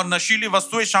दवाइयाँ और नशीली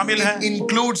वस्तुएं शामिल हैं। It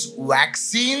includes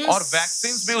vaccines. और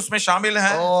वैक्सीन भी उसमें शामिल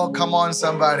है। Oh, come on,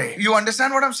 somebody. You understand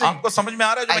what I'm saying? आपको समझ में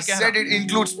आ रहा है जो I मैं कह said रहा it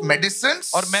includes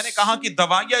medicines. हूँ? और मैंने कहा कि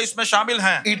दवाइयाँ इसमें शामिल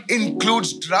हैं। It includes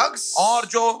drugs. और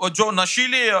जो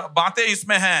नशीली बातें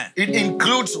इसमें हैं। It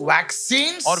includes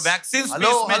vaccines. और वैक्सीन भी Hello,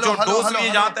 इसमें hello, जो hello, डोज hello, लिए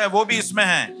hello. जाते हैं वो भी इसमें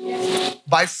हैं।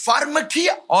 By pharmakia.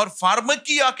 और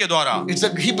फार्मकिया के द्वारा It's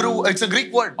a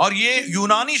Greek word. और ये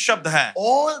यूनानी शब्द है।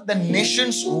 All the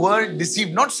nations were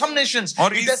deceived. Not some nations.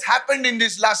 और It has happened in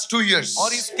these last 2 years.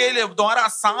 और इसके द्वारा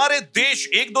सारे देश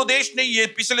एक दो देश नहीं ये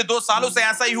पिछले 2 सालों से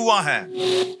ऐसा ही हुआ है।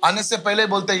 आने से पहले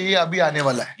बोलते ये अभी आने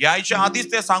वाला है. याच्या आधीच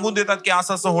ते सांगून देतात की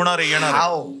असं होणार आहे येणार आहे।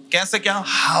 How? कैसे क्या?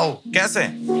 How? कैसे?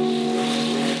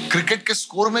 क्रिकेट के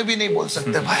स्कोर में भी नहीं बोल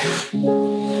सकते भाई.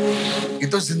 ये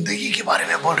तो जिंदगी के बारे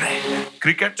में बोल रहे हैं.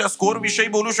 क्रिकेटच्या स्कोर विषयी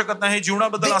बोलू शकत नाही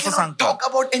जीवनाबद्दल They असं cannot सांगतात।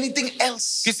 talk about anything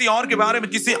else. किसी और के बारे में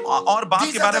किसी और बात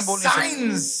These के are बारे the में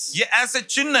बोलने से signs. ये ऐसे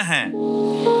चिन्ह हैं।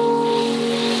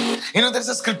 You know, there's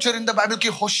a scripture in the Bible कि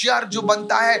होशियार जो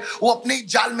बनता है वो अपने ही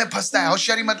जाल में फंसता है.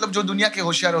 होशियारी मतलब जो दुनिया के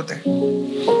होशियार होते हैं.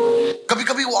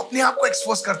 कभी-कभी वो अपने आप को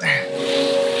एक्सपोज करते हैं.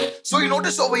 So you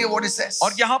notice over here what it says.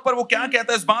 और यहाँ पर वो क्या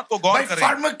कहता है इस बात को गौर By करें।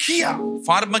 pharmakia,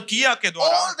 फार्मकिया के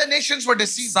द्वारा all the nations were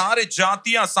deceived. सारे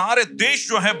जातियां सारे देश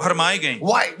जो है भरमाए गए।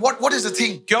 Why? What is the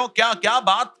thing? क्यों क्या क्या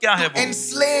बात क्या है To वो?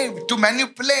 enslave, to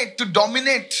manipulate, to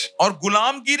dominate. और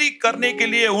गुलामगिरी करने के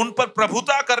लिए उन पर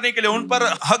प्रभुता करने के लिए उन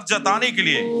पर हक जताने के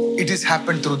लिए। It has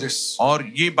happened through this.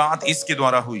 और ये बात इसके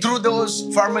द्वारा हुई। Through those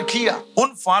pharmakia, उन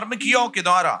फार्मकियाओं के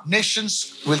द्वारा nations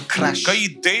will crash. कई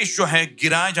देश जो है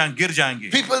गिर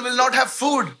जाएंगे। People will not have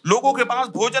food. लोगों के पास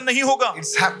भोजन नहीं होगा।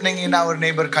 It's happening in our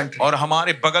neighbor country. और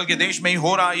हमारे बगल के देश में ही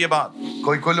हो रहा है ये बात।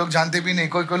 कोई लोग जानते भी नहीं.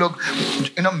 कोई लोग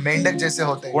मेंढक जैसे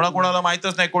होते हैं. कोणाकोणाला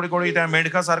माहितच नाही कोणी त्या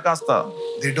मेंढकासारखं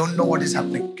असतं। They don't know what is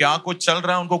happening. क्या कुछ चल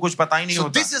रहा है उनको कुछ पता ही नहीं So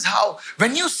होता। this is how,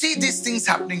 when you see these things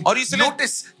happening, और इसलिए-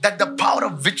 notice that the power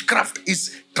of witchcraft is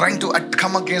trying to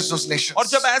come against those nations. और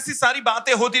जब ऐसी सारी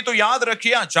बातें होती तो याद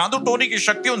रखिए जादू टोने की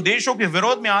शक्ति उन देशों के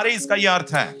विरोध में आ रही इसका ये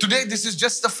अर्थ है। Today this is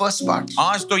just the first part.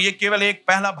 आज तो ये केवल एक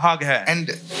पहला भाग है।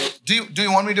 And Do you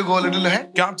want me to go a little ahead?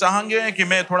 क्या आप चाहेंगे कि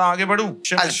मैं थोड़ा आगे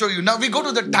बढ़ूं? I'll show you. Now we go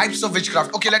to the types of witchcraft.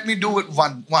 Okay, let me do it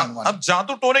one. अब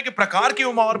जादू टोने के प्रकार की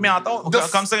और मैं आता हूँ,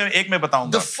 कम से कम एक में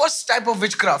बताऊंगा। The first type of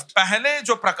witchcraft पहले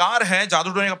जो प्रकार है जादू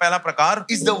टोने का पहला प्रकार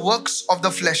is the works of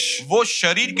the flesh. वो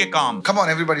शरीर के काम। Come on,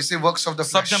 everybody, say works of the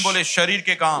सब flesh. जन बोले शरीर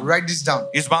के काम। Write this down.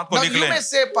 इस बात को Now लिख you लें। may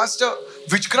say, Pastor,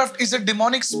 witchcraft is a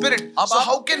demonic spirit. So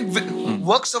how can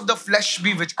works of the flesh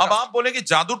be अब witchcraft? आप बोले कि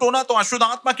जादू टोना तो अशुद्ध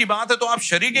आत्मा की बात है, तो आप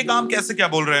शरीर के काम कैसे क्या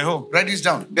बोल रहे हो? Write this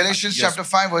down. Galatians chapter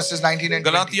 5 verses 19 and 20.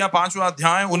 Galatia 5वां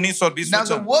अध्याय 19 और 20 Now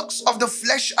the वचन। works of the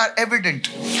flesh are evident.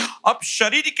 अब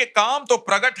शरीर के काम तो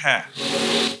प्रकट है,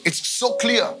 It's so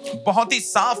clear. बहुत ही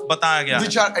साफ बताया गया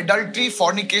Which है। are adultery,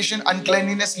 fornication,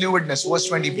 uncleanness, lewdness.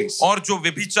 Verse 20, please. और जो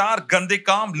व्यभिचार, गंदे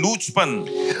काम, लूचपन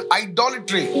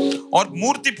Idolatry. और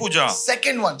मूर्ति पूजा,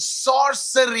 Second one,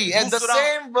 sorcery. And the दूसरा-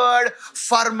 same word,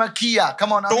 pharmakia. Come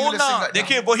on, are you listening टोना, right now?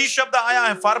 देखिए वही शब्द आया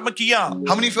है, फार्मकिया। How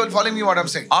many of you are following me what I'm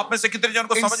saying? आप में से कितने जन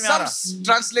को In समझ में आ some रहा है?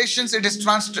 translations, it is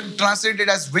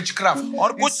translated as witchcraft.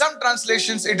 और In कुछ- some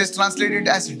translations, it is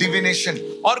translated as divination.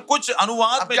 और कुछ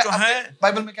अनुवाद में जो है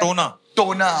बाइबल में क्या टोना,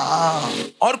 टोना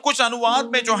और कुछ अनुवाद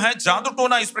में जो है जादू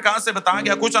टोना इस प्रकार से बताया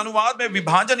गया, कुछ अनुवाद में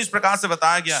विभाजन इस प्रकार से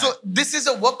बताया गया है। So this is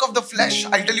a work of the flesh.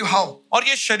 I'll tell you how. और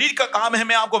ये शरीर का काम है,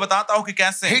 मैं आपको बताता हूँ कि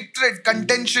कैसे। Hatred,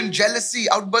 contention,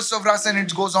 jealousy, outbursts of wrath, and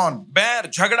it goes on. बैर,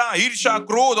 झगड़ा, ईर्ष्या,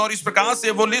 क्रोध और इस प्रकार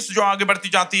से वो लिस्ट जो आगे बढ़ती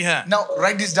जाती है। Now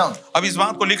write this down. अब इस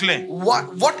बात को लिख लें।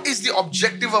 What is the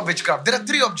objective of witchcraft? There are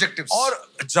three objectives.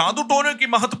 और जादू टोने की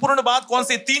महत्वपूर्ण बात कौन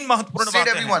सी? तीन महत्वपूर्ण Say it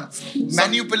बातें हैं। everyone.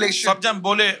 Manipulation. सब जन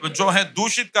बोले जो है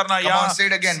दूषित करना Come या on, say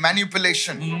it again.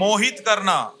 Manipulation. मोहित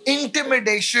करना,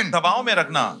 Intimidation. दबाव में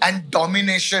रखना, And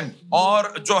domination.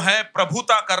 और जो है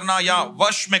प्रभुता करना या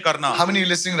वश में करना। How many are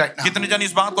listening right now? कितने जन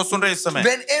इस बात को सुन रहे इस समय?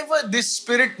 Whenever this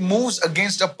spirit moves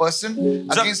against a person,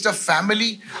 against a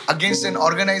family, against an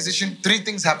organization, three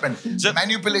things happen.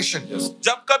 Manipulation.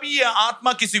 जब कभी ये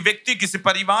आत्मा किसी व्यक्ति, किसी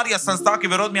परिवार या संस्था के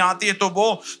विरोध में आती है, तो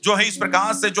वो जो है इस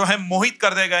प्रकार से जो है मोहित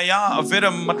कर देगा या फिर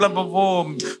मतलब वो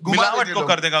मिलावट को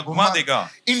कर देगा, घुमा देगा।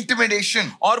 Intimidation.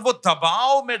 और वो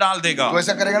दबाव में डाल देगा। तो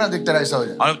ऐसा करेगा ना, दिखता ऐसा हो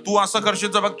जाए. और तू असं करशील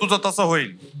जब तुझं तसं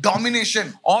होईल। Domination.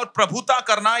 और प्रभुता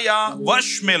करना या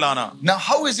वश में लाना। Now,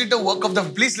 how is it a work of the?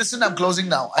 Please listen. I'm closing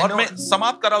now. I और know. मैं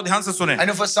समाप्त कर रहा हूं, ध्यान से सुने। I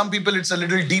know for some people it's a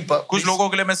little deeper. कुछ लोगों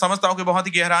के लिए मैं समझता हूं कि बहुत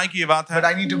ही गहराई की ये बात है,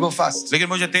 But I need to go fast. लेकिन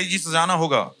मुझे तेजी से जाना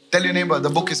होगा। Tell your neighbor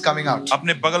the book is coming out.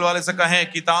 अपने बगल वाले से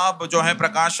कहें किताब जो है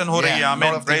प्रकाशन हो रही है। Yeah,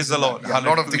 आमीन। lot of Praise the things will- Lord.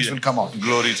 yeah, lot of things will come out.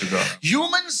 Glory to God.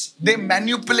 Humans, they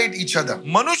manipulate each other.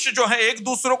 मनुष्य जो है एक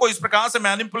दूसरे को इस प्रकार से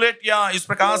मैनिपुलेट या इस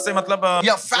प्रकार से मतलब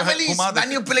Yeah, जो है families घुमा देते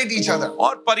हैं। manipulate each other.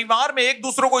 और परिवार में एक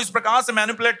दूसरे को इस प्रकार से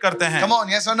मैनिपुलेट करते हैं। Come on,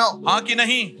 yes or no? हाँ कि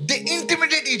नहीं? They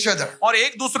intimidate each other और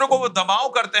एक दूसरे को वो दबाव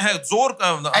करते हैं, जोर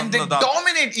and they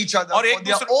dominate each other और for एक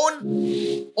their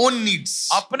own needs.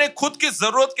 अपने खुद की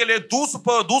जरूरत के लिए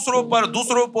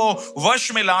दूसरों को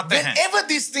वश में लाते हैं।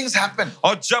 Whenever these things happen,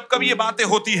 और जब कभी ये बातें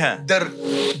होती हैं,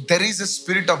 there is a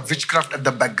spirit of witchcraft at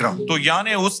the background. तो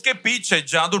यानी उसके पीछे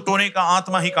जादू टोने का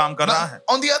आत्मा ही काम कर रहा Now, है।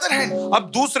 on the other hand,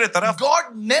 अब दूसरे तरफ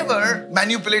God never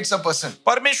manipulates a person.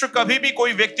 परमेश्वर कभी भी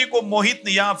कोई व्यक्ति को मोहित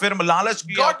या फिर लालच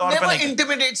की God तौर पर never नहीं,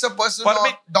 intimidates a person or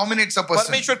dominates a person.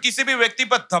 परमेश्वर किसी भी व्यक्ति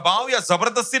पर दबाव या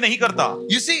जबरदस्ती नहीं करता।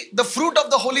 You see, the fruit of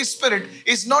the Holy Spirit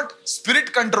is not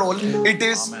spirit control, it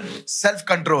is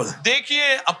self-control.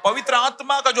 देखिए, अब पवित्र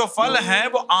आत्मा का जो फल है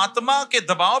वो आत्मा के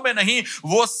दबाव में नहीं,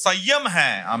 वो संयम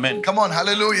है। आमीन। Come on,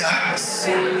 hallelujah.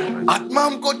 आत्मा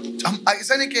हमको हम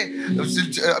ऐसा नहीं कि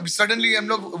अभी सडनली हम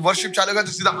लोग वर्शिप चालू होगा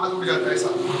तो सीधा हाथ उठ जाता है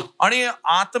ऐसा. आणि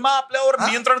आत्मा आपल्यावर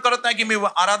नियंत्रण करत नाही की मी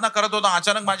आराधना करत होता,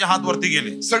 अचानक माझे हात वरती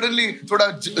गेले। सडनली थोड़ा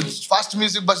फास्ट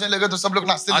म्यूजिक बजने लगा तो सब लोग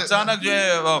नाचते थे. अचानक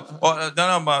जे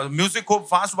म्युझिक खूप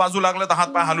फास्ट बाजू लागलं तर हात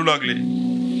पाय हालू लागले।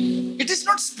 It is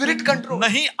not spirit control.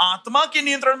 नहीं, आत्मा के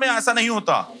नियंत्रण में ऐसा नहीं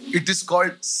होता। It is called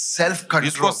self इसको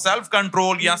control. सेल्फ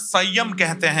कंट्रोल या संयम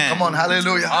कहते हैं। Come on,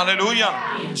 hallelujah.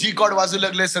 Hallelujah. Ji cord वाजू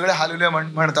लागले सगळे हालेलुया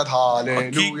म्हणतात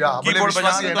हालेलुया. कीबोर्ड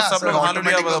बजाने तो सब लोग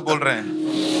हालेलुया बोल रहे हैं।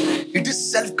 It is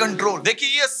self control.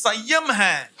 देखिए, ये संयम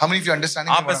है। How many of you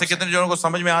understanding? आप में से कितने जनों को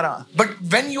समझ में आ रहा? But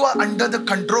when you are under the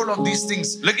control of these things,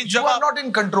 लेकिन you जब are आप not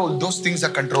in control. Those things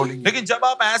are controlling. लेकिन जब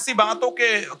आप ऐसी बातों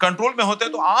के कंट्रोल में होते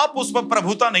हैं तो आप उस पर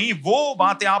प्रभुता नहीं, वो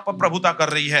बातें आप पर प्रभुता कर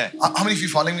रही है। How many of you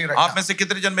following me right आप now? में से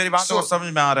कितने जन मेरी बातों को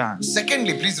समझ में आ रहा है?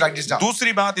 Secondly, please write this down.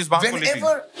 दूसरी बात, इस बात को लिखिए।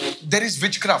 Whenever there is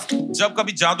witchcraft, जब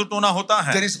कभी जादू टोना होता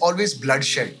है there is always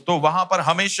bloodshed. तो वहां पर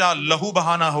हमेशा लहू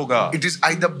बहाना होगा। It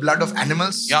is either blood of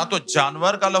animals, या तो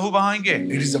जानवर का लहू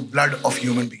बहाएंगे it is the blood of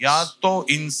human beings. या तो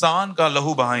इंसान का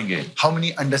लहू बहाएंगे। How many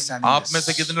understand आप में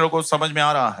this? से कितने लोगों को समझ में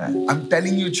आ रहा है? I'm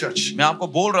telling you, church. मैं आपको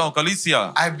बोल रहा हूँ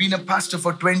कलीसिया, I've been a pastor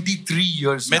for 23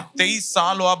 years मैं now. 23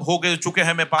 साल अब हो चुके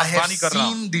हैं, मैं I have पासबानी कर रहा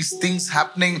हूं। seen these things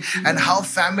happening and how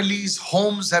families,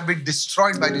 homes have been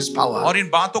destroyed by this power. और इन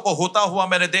बातों को होता हुआ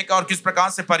मैंने देखा, और किस प्रकार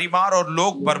से परिवार और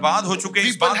लोग बर्बाद हो चुके हैं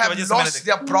इस People बात की have वजह से मैंने lost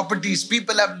देखा। their properties.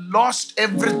 People have lost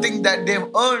everything that they've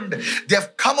earned. They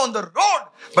have come on the road.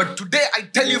 But today I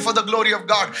tell you, for the glory of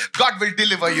God, God will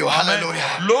deliver you. Hallelujah.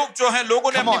 लोग जो है,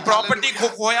 लोगों ने Come अपनी on, property को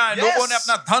hallelujah. खोया है, Yes. लोगों ने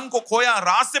अपना धन को खोया,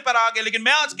 रास्ते पर आ गए, लेकिन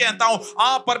मैं आज कहता हूं,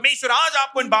 परमेश्वर आज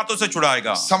आपको इन बातों से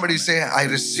छुड़ाएगा। Somebody say, I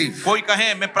receive. कोई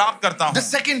कहे मैं प्राप्त करता हूं। The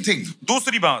second thing,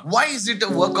 दूसरी बात, why is it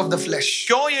a work of the flesh?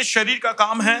 क्यों ये शरीर का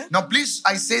काम है? Now please,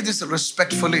 I say this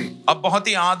respectfully. अब बहुत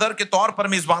ही आदर के तौर पर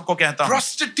मैं इस बात को कहता हूं,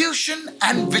 Prostitution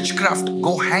and witchcraft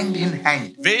go hand in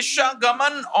hand.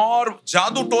 वेश्यागमन और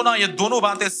जादू टोना, ये दोनों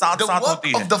बातें साथ The साथ work होती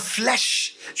है। of the flesh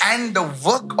and the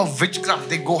work of witchcraft,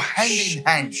 they go hand in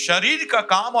hand. शरीर का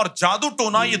काम और जादू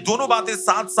टोना, ये दोनों बातें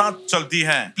साथ साथ चलती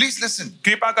हैं। Please listen.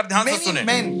 कृपा कर ध्यान से Many सुने।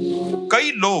 men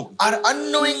कई लोग are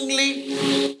unknowingly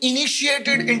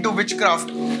initiated into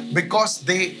witchcraft because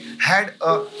they had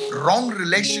a wrong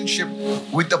relationship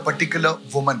with a particular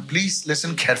woman. Please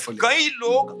listen carefully. कई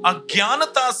लोग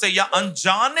अज्ञानता से या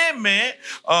अनजाने में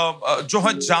जो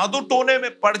है जादू टोने में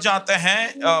पड़ जाते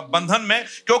हैं, बंधन में,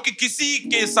 क्योंकि किसी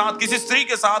के साथ, किसी स्त्री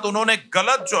के साथ उन्होंने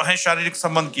गलत जो है शारीरिक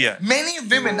संबंध किया है। Many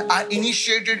women are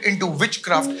initiated into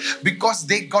witchcraft because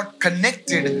they got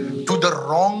connected to the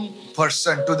wrong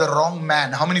person, to the wrong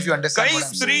man. How many of you understand कई what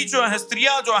I'm saying?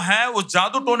 स्त्रियां जो है वो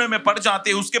जादू टोने में पड़ जाती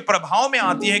है, उसके प्रभाव में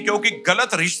आती है, क्योंकि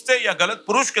गलत रिश्ते या गलत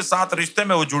पुरुष के साथ रिश्ते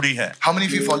में वो जुड़ी है। How many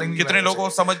of you following me? कितने लोगों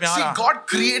को समझ में आ See, रहा? God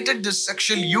created this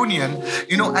sexual union,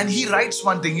 and He writes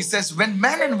one thing. He says, when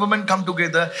man and woman come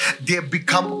together, they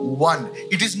become one.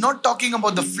 It is not talking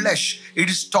about the flesh.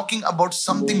 It is talking about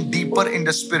something deeper in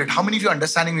the spirit. How many of you are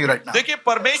understanding me right now? देखिए,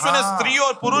 परमेश्वर ने स्त्री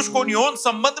और पुरुष को यौन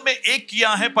संबंध में एक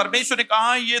किया है। परमेश्वर ने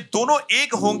कहा ये दोनों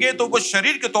एक होंगे, तो वो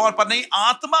शरीर के तौर पर नहीं,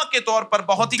 आत्मा के तौर पर।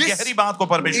 बहुत ही This गहरी बात को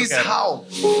परमेश्वर is कह रहा है।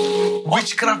 how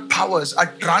witchcraft powers are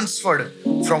transferred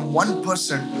from one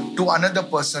person to another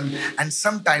person, and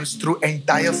sometimes through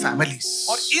entire families.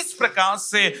 और इस प्रकार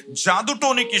से जादू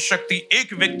टोने की शक्ति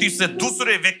एक व्यक्ति से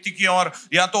दूसरे व्यक्ति की ओर,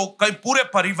 या तो कई पूरे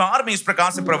परिवार में इस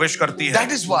प्रकार से प्रवेश करती है।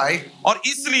 That is why और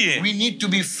इसलिए we need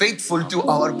to be faithful to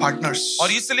our partners.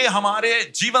 और इसलिए हमारे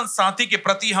जीवन साथी के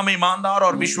प्रति हमें ईमानदार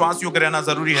और विश्वास योग्य रहना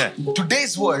जरूरी है।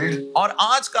 Today's world और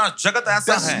आज का जगत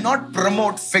ऐसा does है, not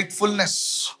promote faithfulness.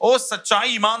 वो सच्चाई,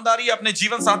 ईमानदारी अपने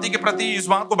जीवन साथी के प्रति इस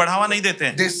बात को बढ़ावा नहीं देते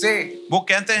हैं। They say, वो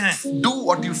कहते हैं do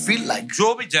what you feel like.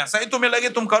 जो भी जैसा ही तुम्हें लगे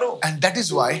तुम करो। And that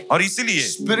is why और इसीलिए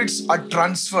spirits are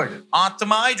transferred.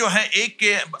 आत्माएं जो है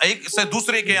एक से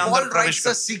दूसरे के अंदर Paul प्रवेश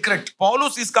writes a कर। secret.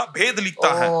 पौलुस इसका भेद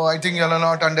लिखता है। Oh, I think you are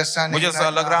not understanding. मुझे ऐसा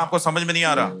right लग रहा है now. आपको समझ में नहीं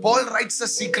आ रहा। Paul writes a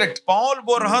secret. Paul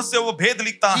वो रहस्य, वो भेद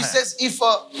लिखता He है। says, if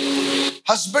a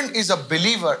husband is a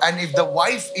believer and if the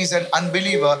wife is an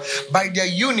unbeliever, by their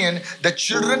union the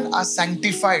children are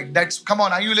sanctified. That's, come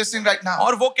on, are you listening right now?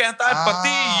 और वो कहता है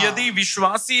पति यदि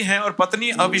विश्वासी है और पत्नी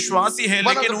अविश्वासी है,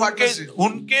 One of लेकिन the partners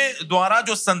उनके द्वारा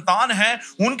जो संतान है,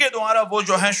 उनके द्वारा वो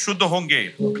जो है शुद्ध होंगे।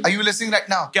 Are you listening right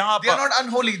now? क्या आप- They are not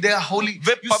unholy, they are holy.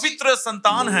 Way You see, पवित्र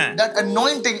संतान हैं, that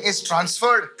anointing is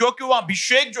transferred. क्योंकि वो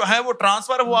अभिषेक जो है वो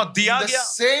ट्रांसफर हुआ, दिया The गया।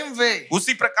 same way,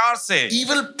 उसी प्रकार से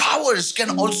evil powers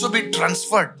can also be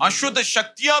transferred. अशुद्ध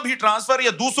शक्तियां भी ट्रांसफर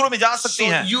या दूसरों में जा सकती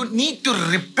So हैं। you need to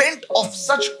repent of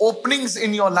such openings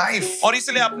in your life. और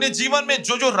इसलिए अपने जीवन में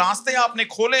जो जो रास्ते आपने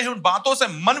खोले हैं, उन बातों से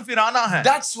मन फिराना है।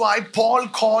 That's why Paul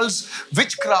calls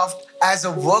witchcraft as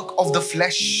a work of the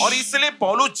flesh. और इसलिए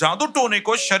पौलुस जादू टोने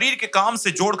को शरीर के काम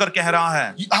से जोड़कर कह रहा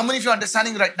है। How many of you are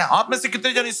understanding right now? आप में से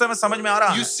कितने जन इस समय समझ में आ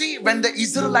रहा You है? see, when the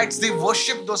Israelites, they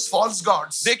worship those false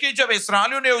gods, देखिए, जब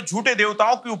इस्राएलियों ने वो झूठे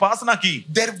देवताओं की उपासना की,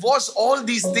 there was all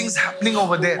these things happening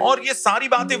over there. और ये सारी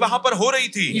बातें वहां पर हो रही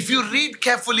थी। If you read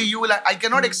carefully, you will, I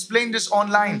cannot explain this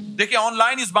online. देखिए,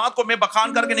 ऑनलाइन इस बात को मैं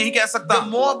बखान करके नहीं कह सकता।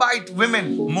 The Moabite women,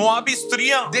 मोआबी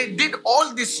स्त्रियां, they did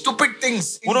all these stupid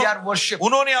things in their worship.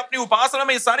 उन्होंने अपनी उपासना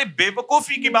में ये सारी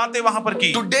बेवकूफी की बातें वहां पर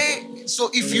की। Today, so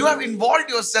if you have involved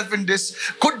yourself in this,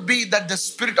 could be that the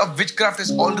spirit of witchcraft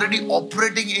is already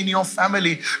operating in your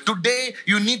family. Today,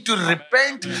 you need to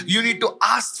repent. You need to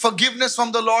ask forgiveness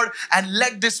from the Lord and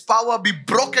let this power be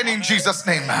broken in Jesus'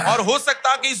 name. और हो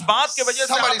सकता है कि इस बात की वजह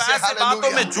से Somebody आप say ऐसे बातों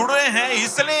hallelujah. में जुड़ रहे हैं,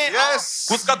 इसलिए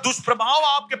Yes. उसका दुष्प्रभाव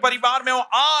आपके परिवार में हो।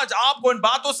 आज आपको इन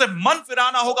बातों से मन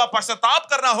फिराना होगा, पश्चाताप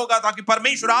करना होगा, ताकि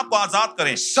परमेश्वर आपको आजाद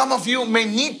करे। Some of you may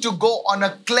need to go on a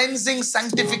cleansing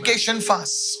sanctification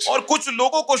fast. और कुछ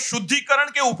लोगों को शुद्धिकरण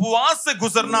के उपवास से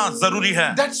गुजरना जरूरी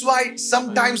है। That's why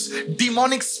sometimes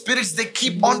demonic spirits, they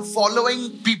keep on following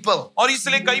people. और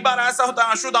इसलिए कई बार ऐसा होता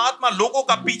है, अशुद्ध आत्मा लोगों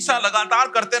का पीछा लगातार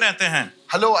करते रहते हैं।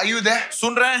 Hello, are you there?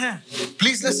 सुन रहे हैं?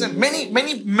 Please listen.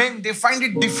 Many men, they find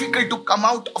it difficult to come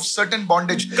out of certain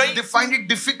bondage. They find it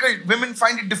difficult. Women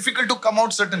find it difficult to come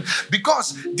out certain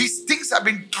because these things have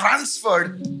been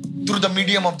transferred through the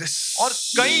medium of this. और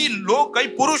कई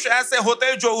पुरुष ऐसे होते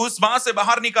हैं जो उस बात से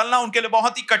बाहर निकलना उनके लिए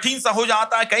बहुत ही कठिन सा हो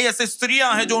जाता है। कई ऐसे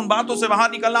स्त्रियां हैं जो उन बातों से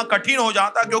बाहर निकलना कठिन हो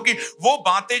जाता है क्योंकि वो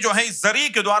बातें जो है इस जरिए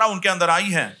के द्वारा उनके अंदर आई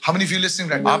हैं। How many of you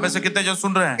listening right now? आप ऐसे कितने जन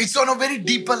सुन रहे हैं? It's on a very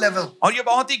deeper level. और ये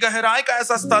बहुत ही गहराई का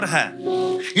ऐसा स्तर है।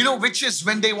 You know, which is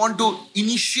when they want to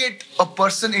initiate a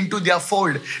person into their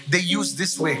fold, they use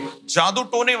this way. जादू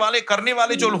टोने वाले करने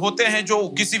वाले जो होते हैं जो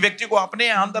किसी व्यक्ति को अपने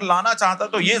अंदर लाना चाहता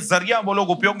है तो ये जरिया वो लोग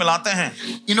उपयोग में लाते हैं।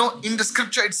 You know, in the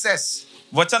scripture it says,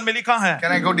 वचन में लिखा है,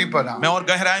 can I go deeper now? मैं और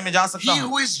गहराई में जा सकता He हूँ।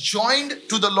 who is joined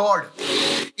to the Lord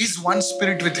is one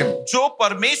spirit with him. जो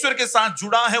परमेश्वर के साथ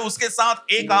जुड़ा है उसके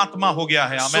साथ एक आत्मा हो गया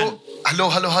है। आमीन। So,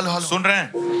 hello. सुन रहे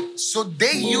हैं? So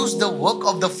they use the work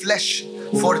of the flesh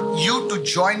for you to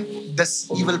join this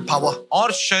evil power.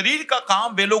 और शरीर का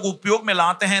काम वे लोग उपयोग में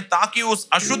लाते हैं ताकि उस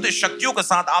अशुद्ध शक्तियों के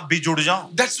साथ आप भी जुड़ जाओ।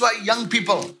 That's why young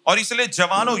people, और इसलिए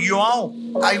जवानों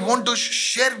युवाओं, I want to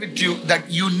share with you that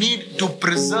you need to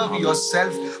preserve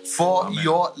yourself for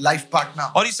your life partner.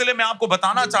 और इसलिए मैं आपको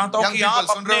बताना चाहता हूँ Young कि people,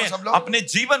 आप सुन रहे हो सब लोग? अपने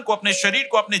जीवन को, अपने शरीर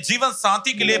को, अपने जीवन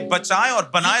साथी के लिए बचाएं और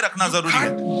बनाए रखना जरूरी है।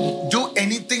 Can't do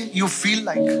anything you feel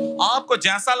like. आपको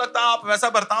जैसा लगता है आप वैसा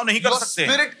बर्ताव नहीं कर Your सकते।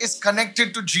 spirit is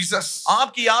connected to Jesus.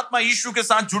 आपकी आत्मा यीशु के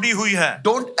साथ जुड़ी हुई है।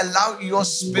 Don't allow your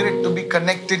spirit to be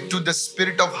connected to the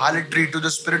spirit of harlotry, to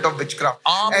the spirit of witchcraft.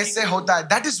 ऐसे होता है.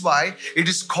 That is why it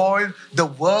is called the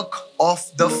work of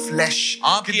the flesh.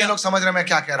 कितने लोग समझ रहे हैं मैं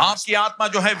क्या कह रहा हूँ? आपकी आत्मा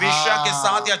जो है वेश्या के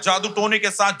साथ या जादू टोने के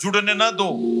साथ जुड़ने न दो।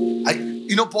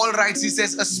 You know, Paul writes, he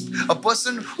says, a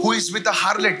person who is with a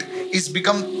harlot is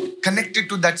become connected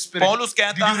to that spirit. पौलुस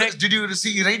कहता है, did you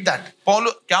read that?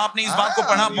 क्या आपने इस बात को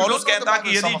पढ़ा? you पौलुस don't know कहता है the कि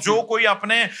Bible, यदि some of जो you. कोई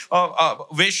अपने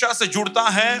वेश्या से जुड़ता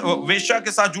है, वेश्या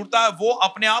के साथ जुड़ता है, वो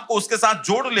अपने आप को उसके साथ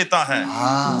जोड़ लेता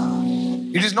है।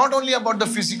 It is not only about the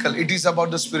physical, it is about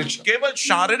the spiritual. केवल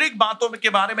शारीरिक बातों के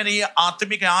बारे में नहीं, ये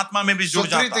आत्मिक आत्मा में भी जुड़ So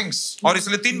three जाता है। things. और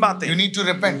इसलिए 3 बातें। You need to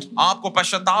repent. आपको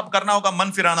पश्चाताप करना होगा,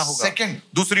 मन फिराना होगा। Second,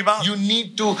 दूसरी बात, you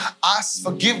need to ask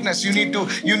forgiveness. You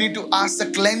need to ask the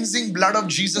cleansing blood of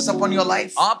Jesus upon your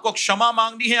life. आपको क्षमा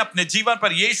मांगनी है अपने जीवन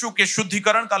पर, यीशु के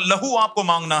शुद्धिकरण का लहू आपको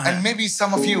मांगना है। And maybe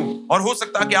some of you और हो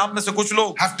सकता है कि आप में से कुछ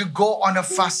लोग have to go on a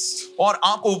fast और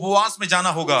आपको उपवास में जाना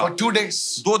होगा for 2 days,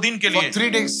 2 दिन के for लिए,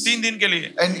 3 days, 3 दिन के लिए।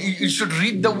 and you should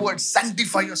read the word,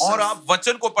 sanctify yourself. और आप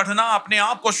वचन को पढ़ना, अपने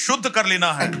आप को शुद्ध कर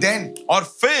लेना है। And then और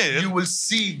फिर you will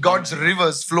see God's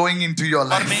rivers flowing into your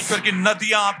life. परमेश्वर की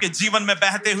नदियां आपके जीवन में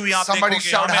बहते हुए आप Somebody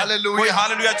देखोगे। shout amen. hallelujah. कोई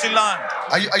हालेलुया चिल्लाएं।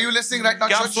 Are you listening right now,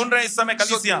 क्या आप church? सुन रहे हैं इस समय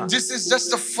कलीसिया? So this is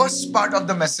just the first part of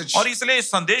the message. और इसलिए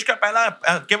इस संदेश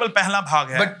का केवल पहला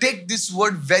भाग है। But take this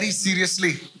word very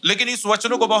seriously. लेकिन इस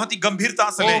वचनों को बहुत ही गंभीरता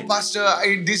से Oh, लें। Pastor,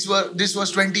 this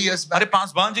was 20 years back. अरे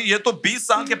पासवान जी, ये तो 20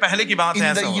 साल के पहले की बात है।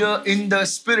 In the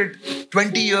spirit,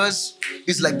 20 years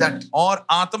is like that. और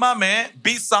आत्मा में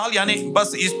 20 साल यानी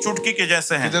बस इस चुटकी के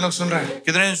जैसे हैं। कितने लोग सुन रहे हैं?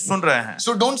 कितने सुन रहे हैं?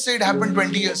 So don't say it happened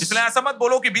 20 years. इसलिए ऐसा मत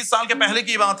बोलो कि 20 साल के पहले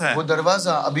की बात है। वो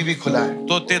दरवाजा अभी भी खुला है.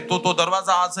 तो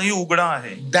दरवाजा आज से ही उगड़ा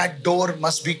है। That door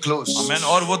must be closed. आमीन।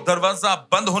 और वो दरवाजा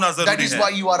बंद होना That जरूरी is है। why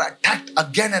you are attacked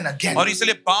again and again. और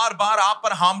इसलिए बार-बार आप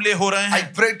पर हमले हो रहे I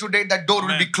हैं। pray today that door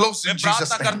will be closed in मैं Jesus'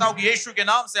 प्रार्थना name. करता हूँ कि यीशु के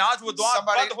नाम से आज वो द्वार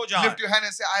Somebody बंद हो जाए। lift your hand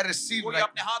and say, I receive कोई right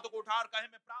अपने हाथों को उठाकर कहे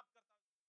मैं प्राप्त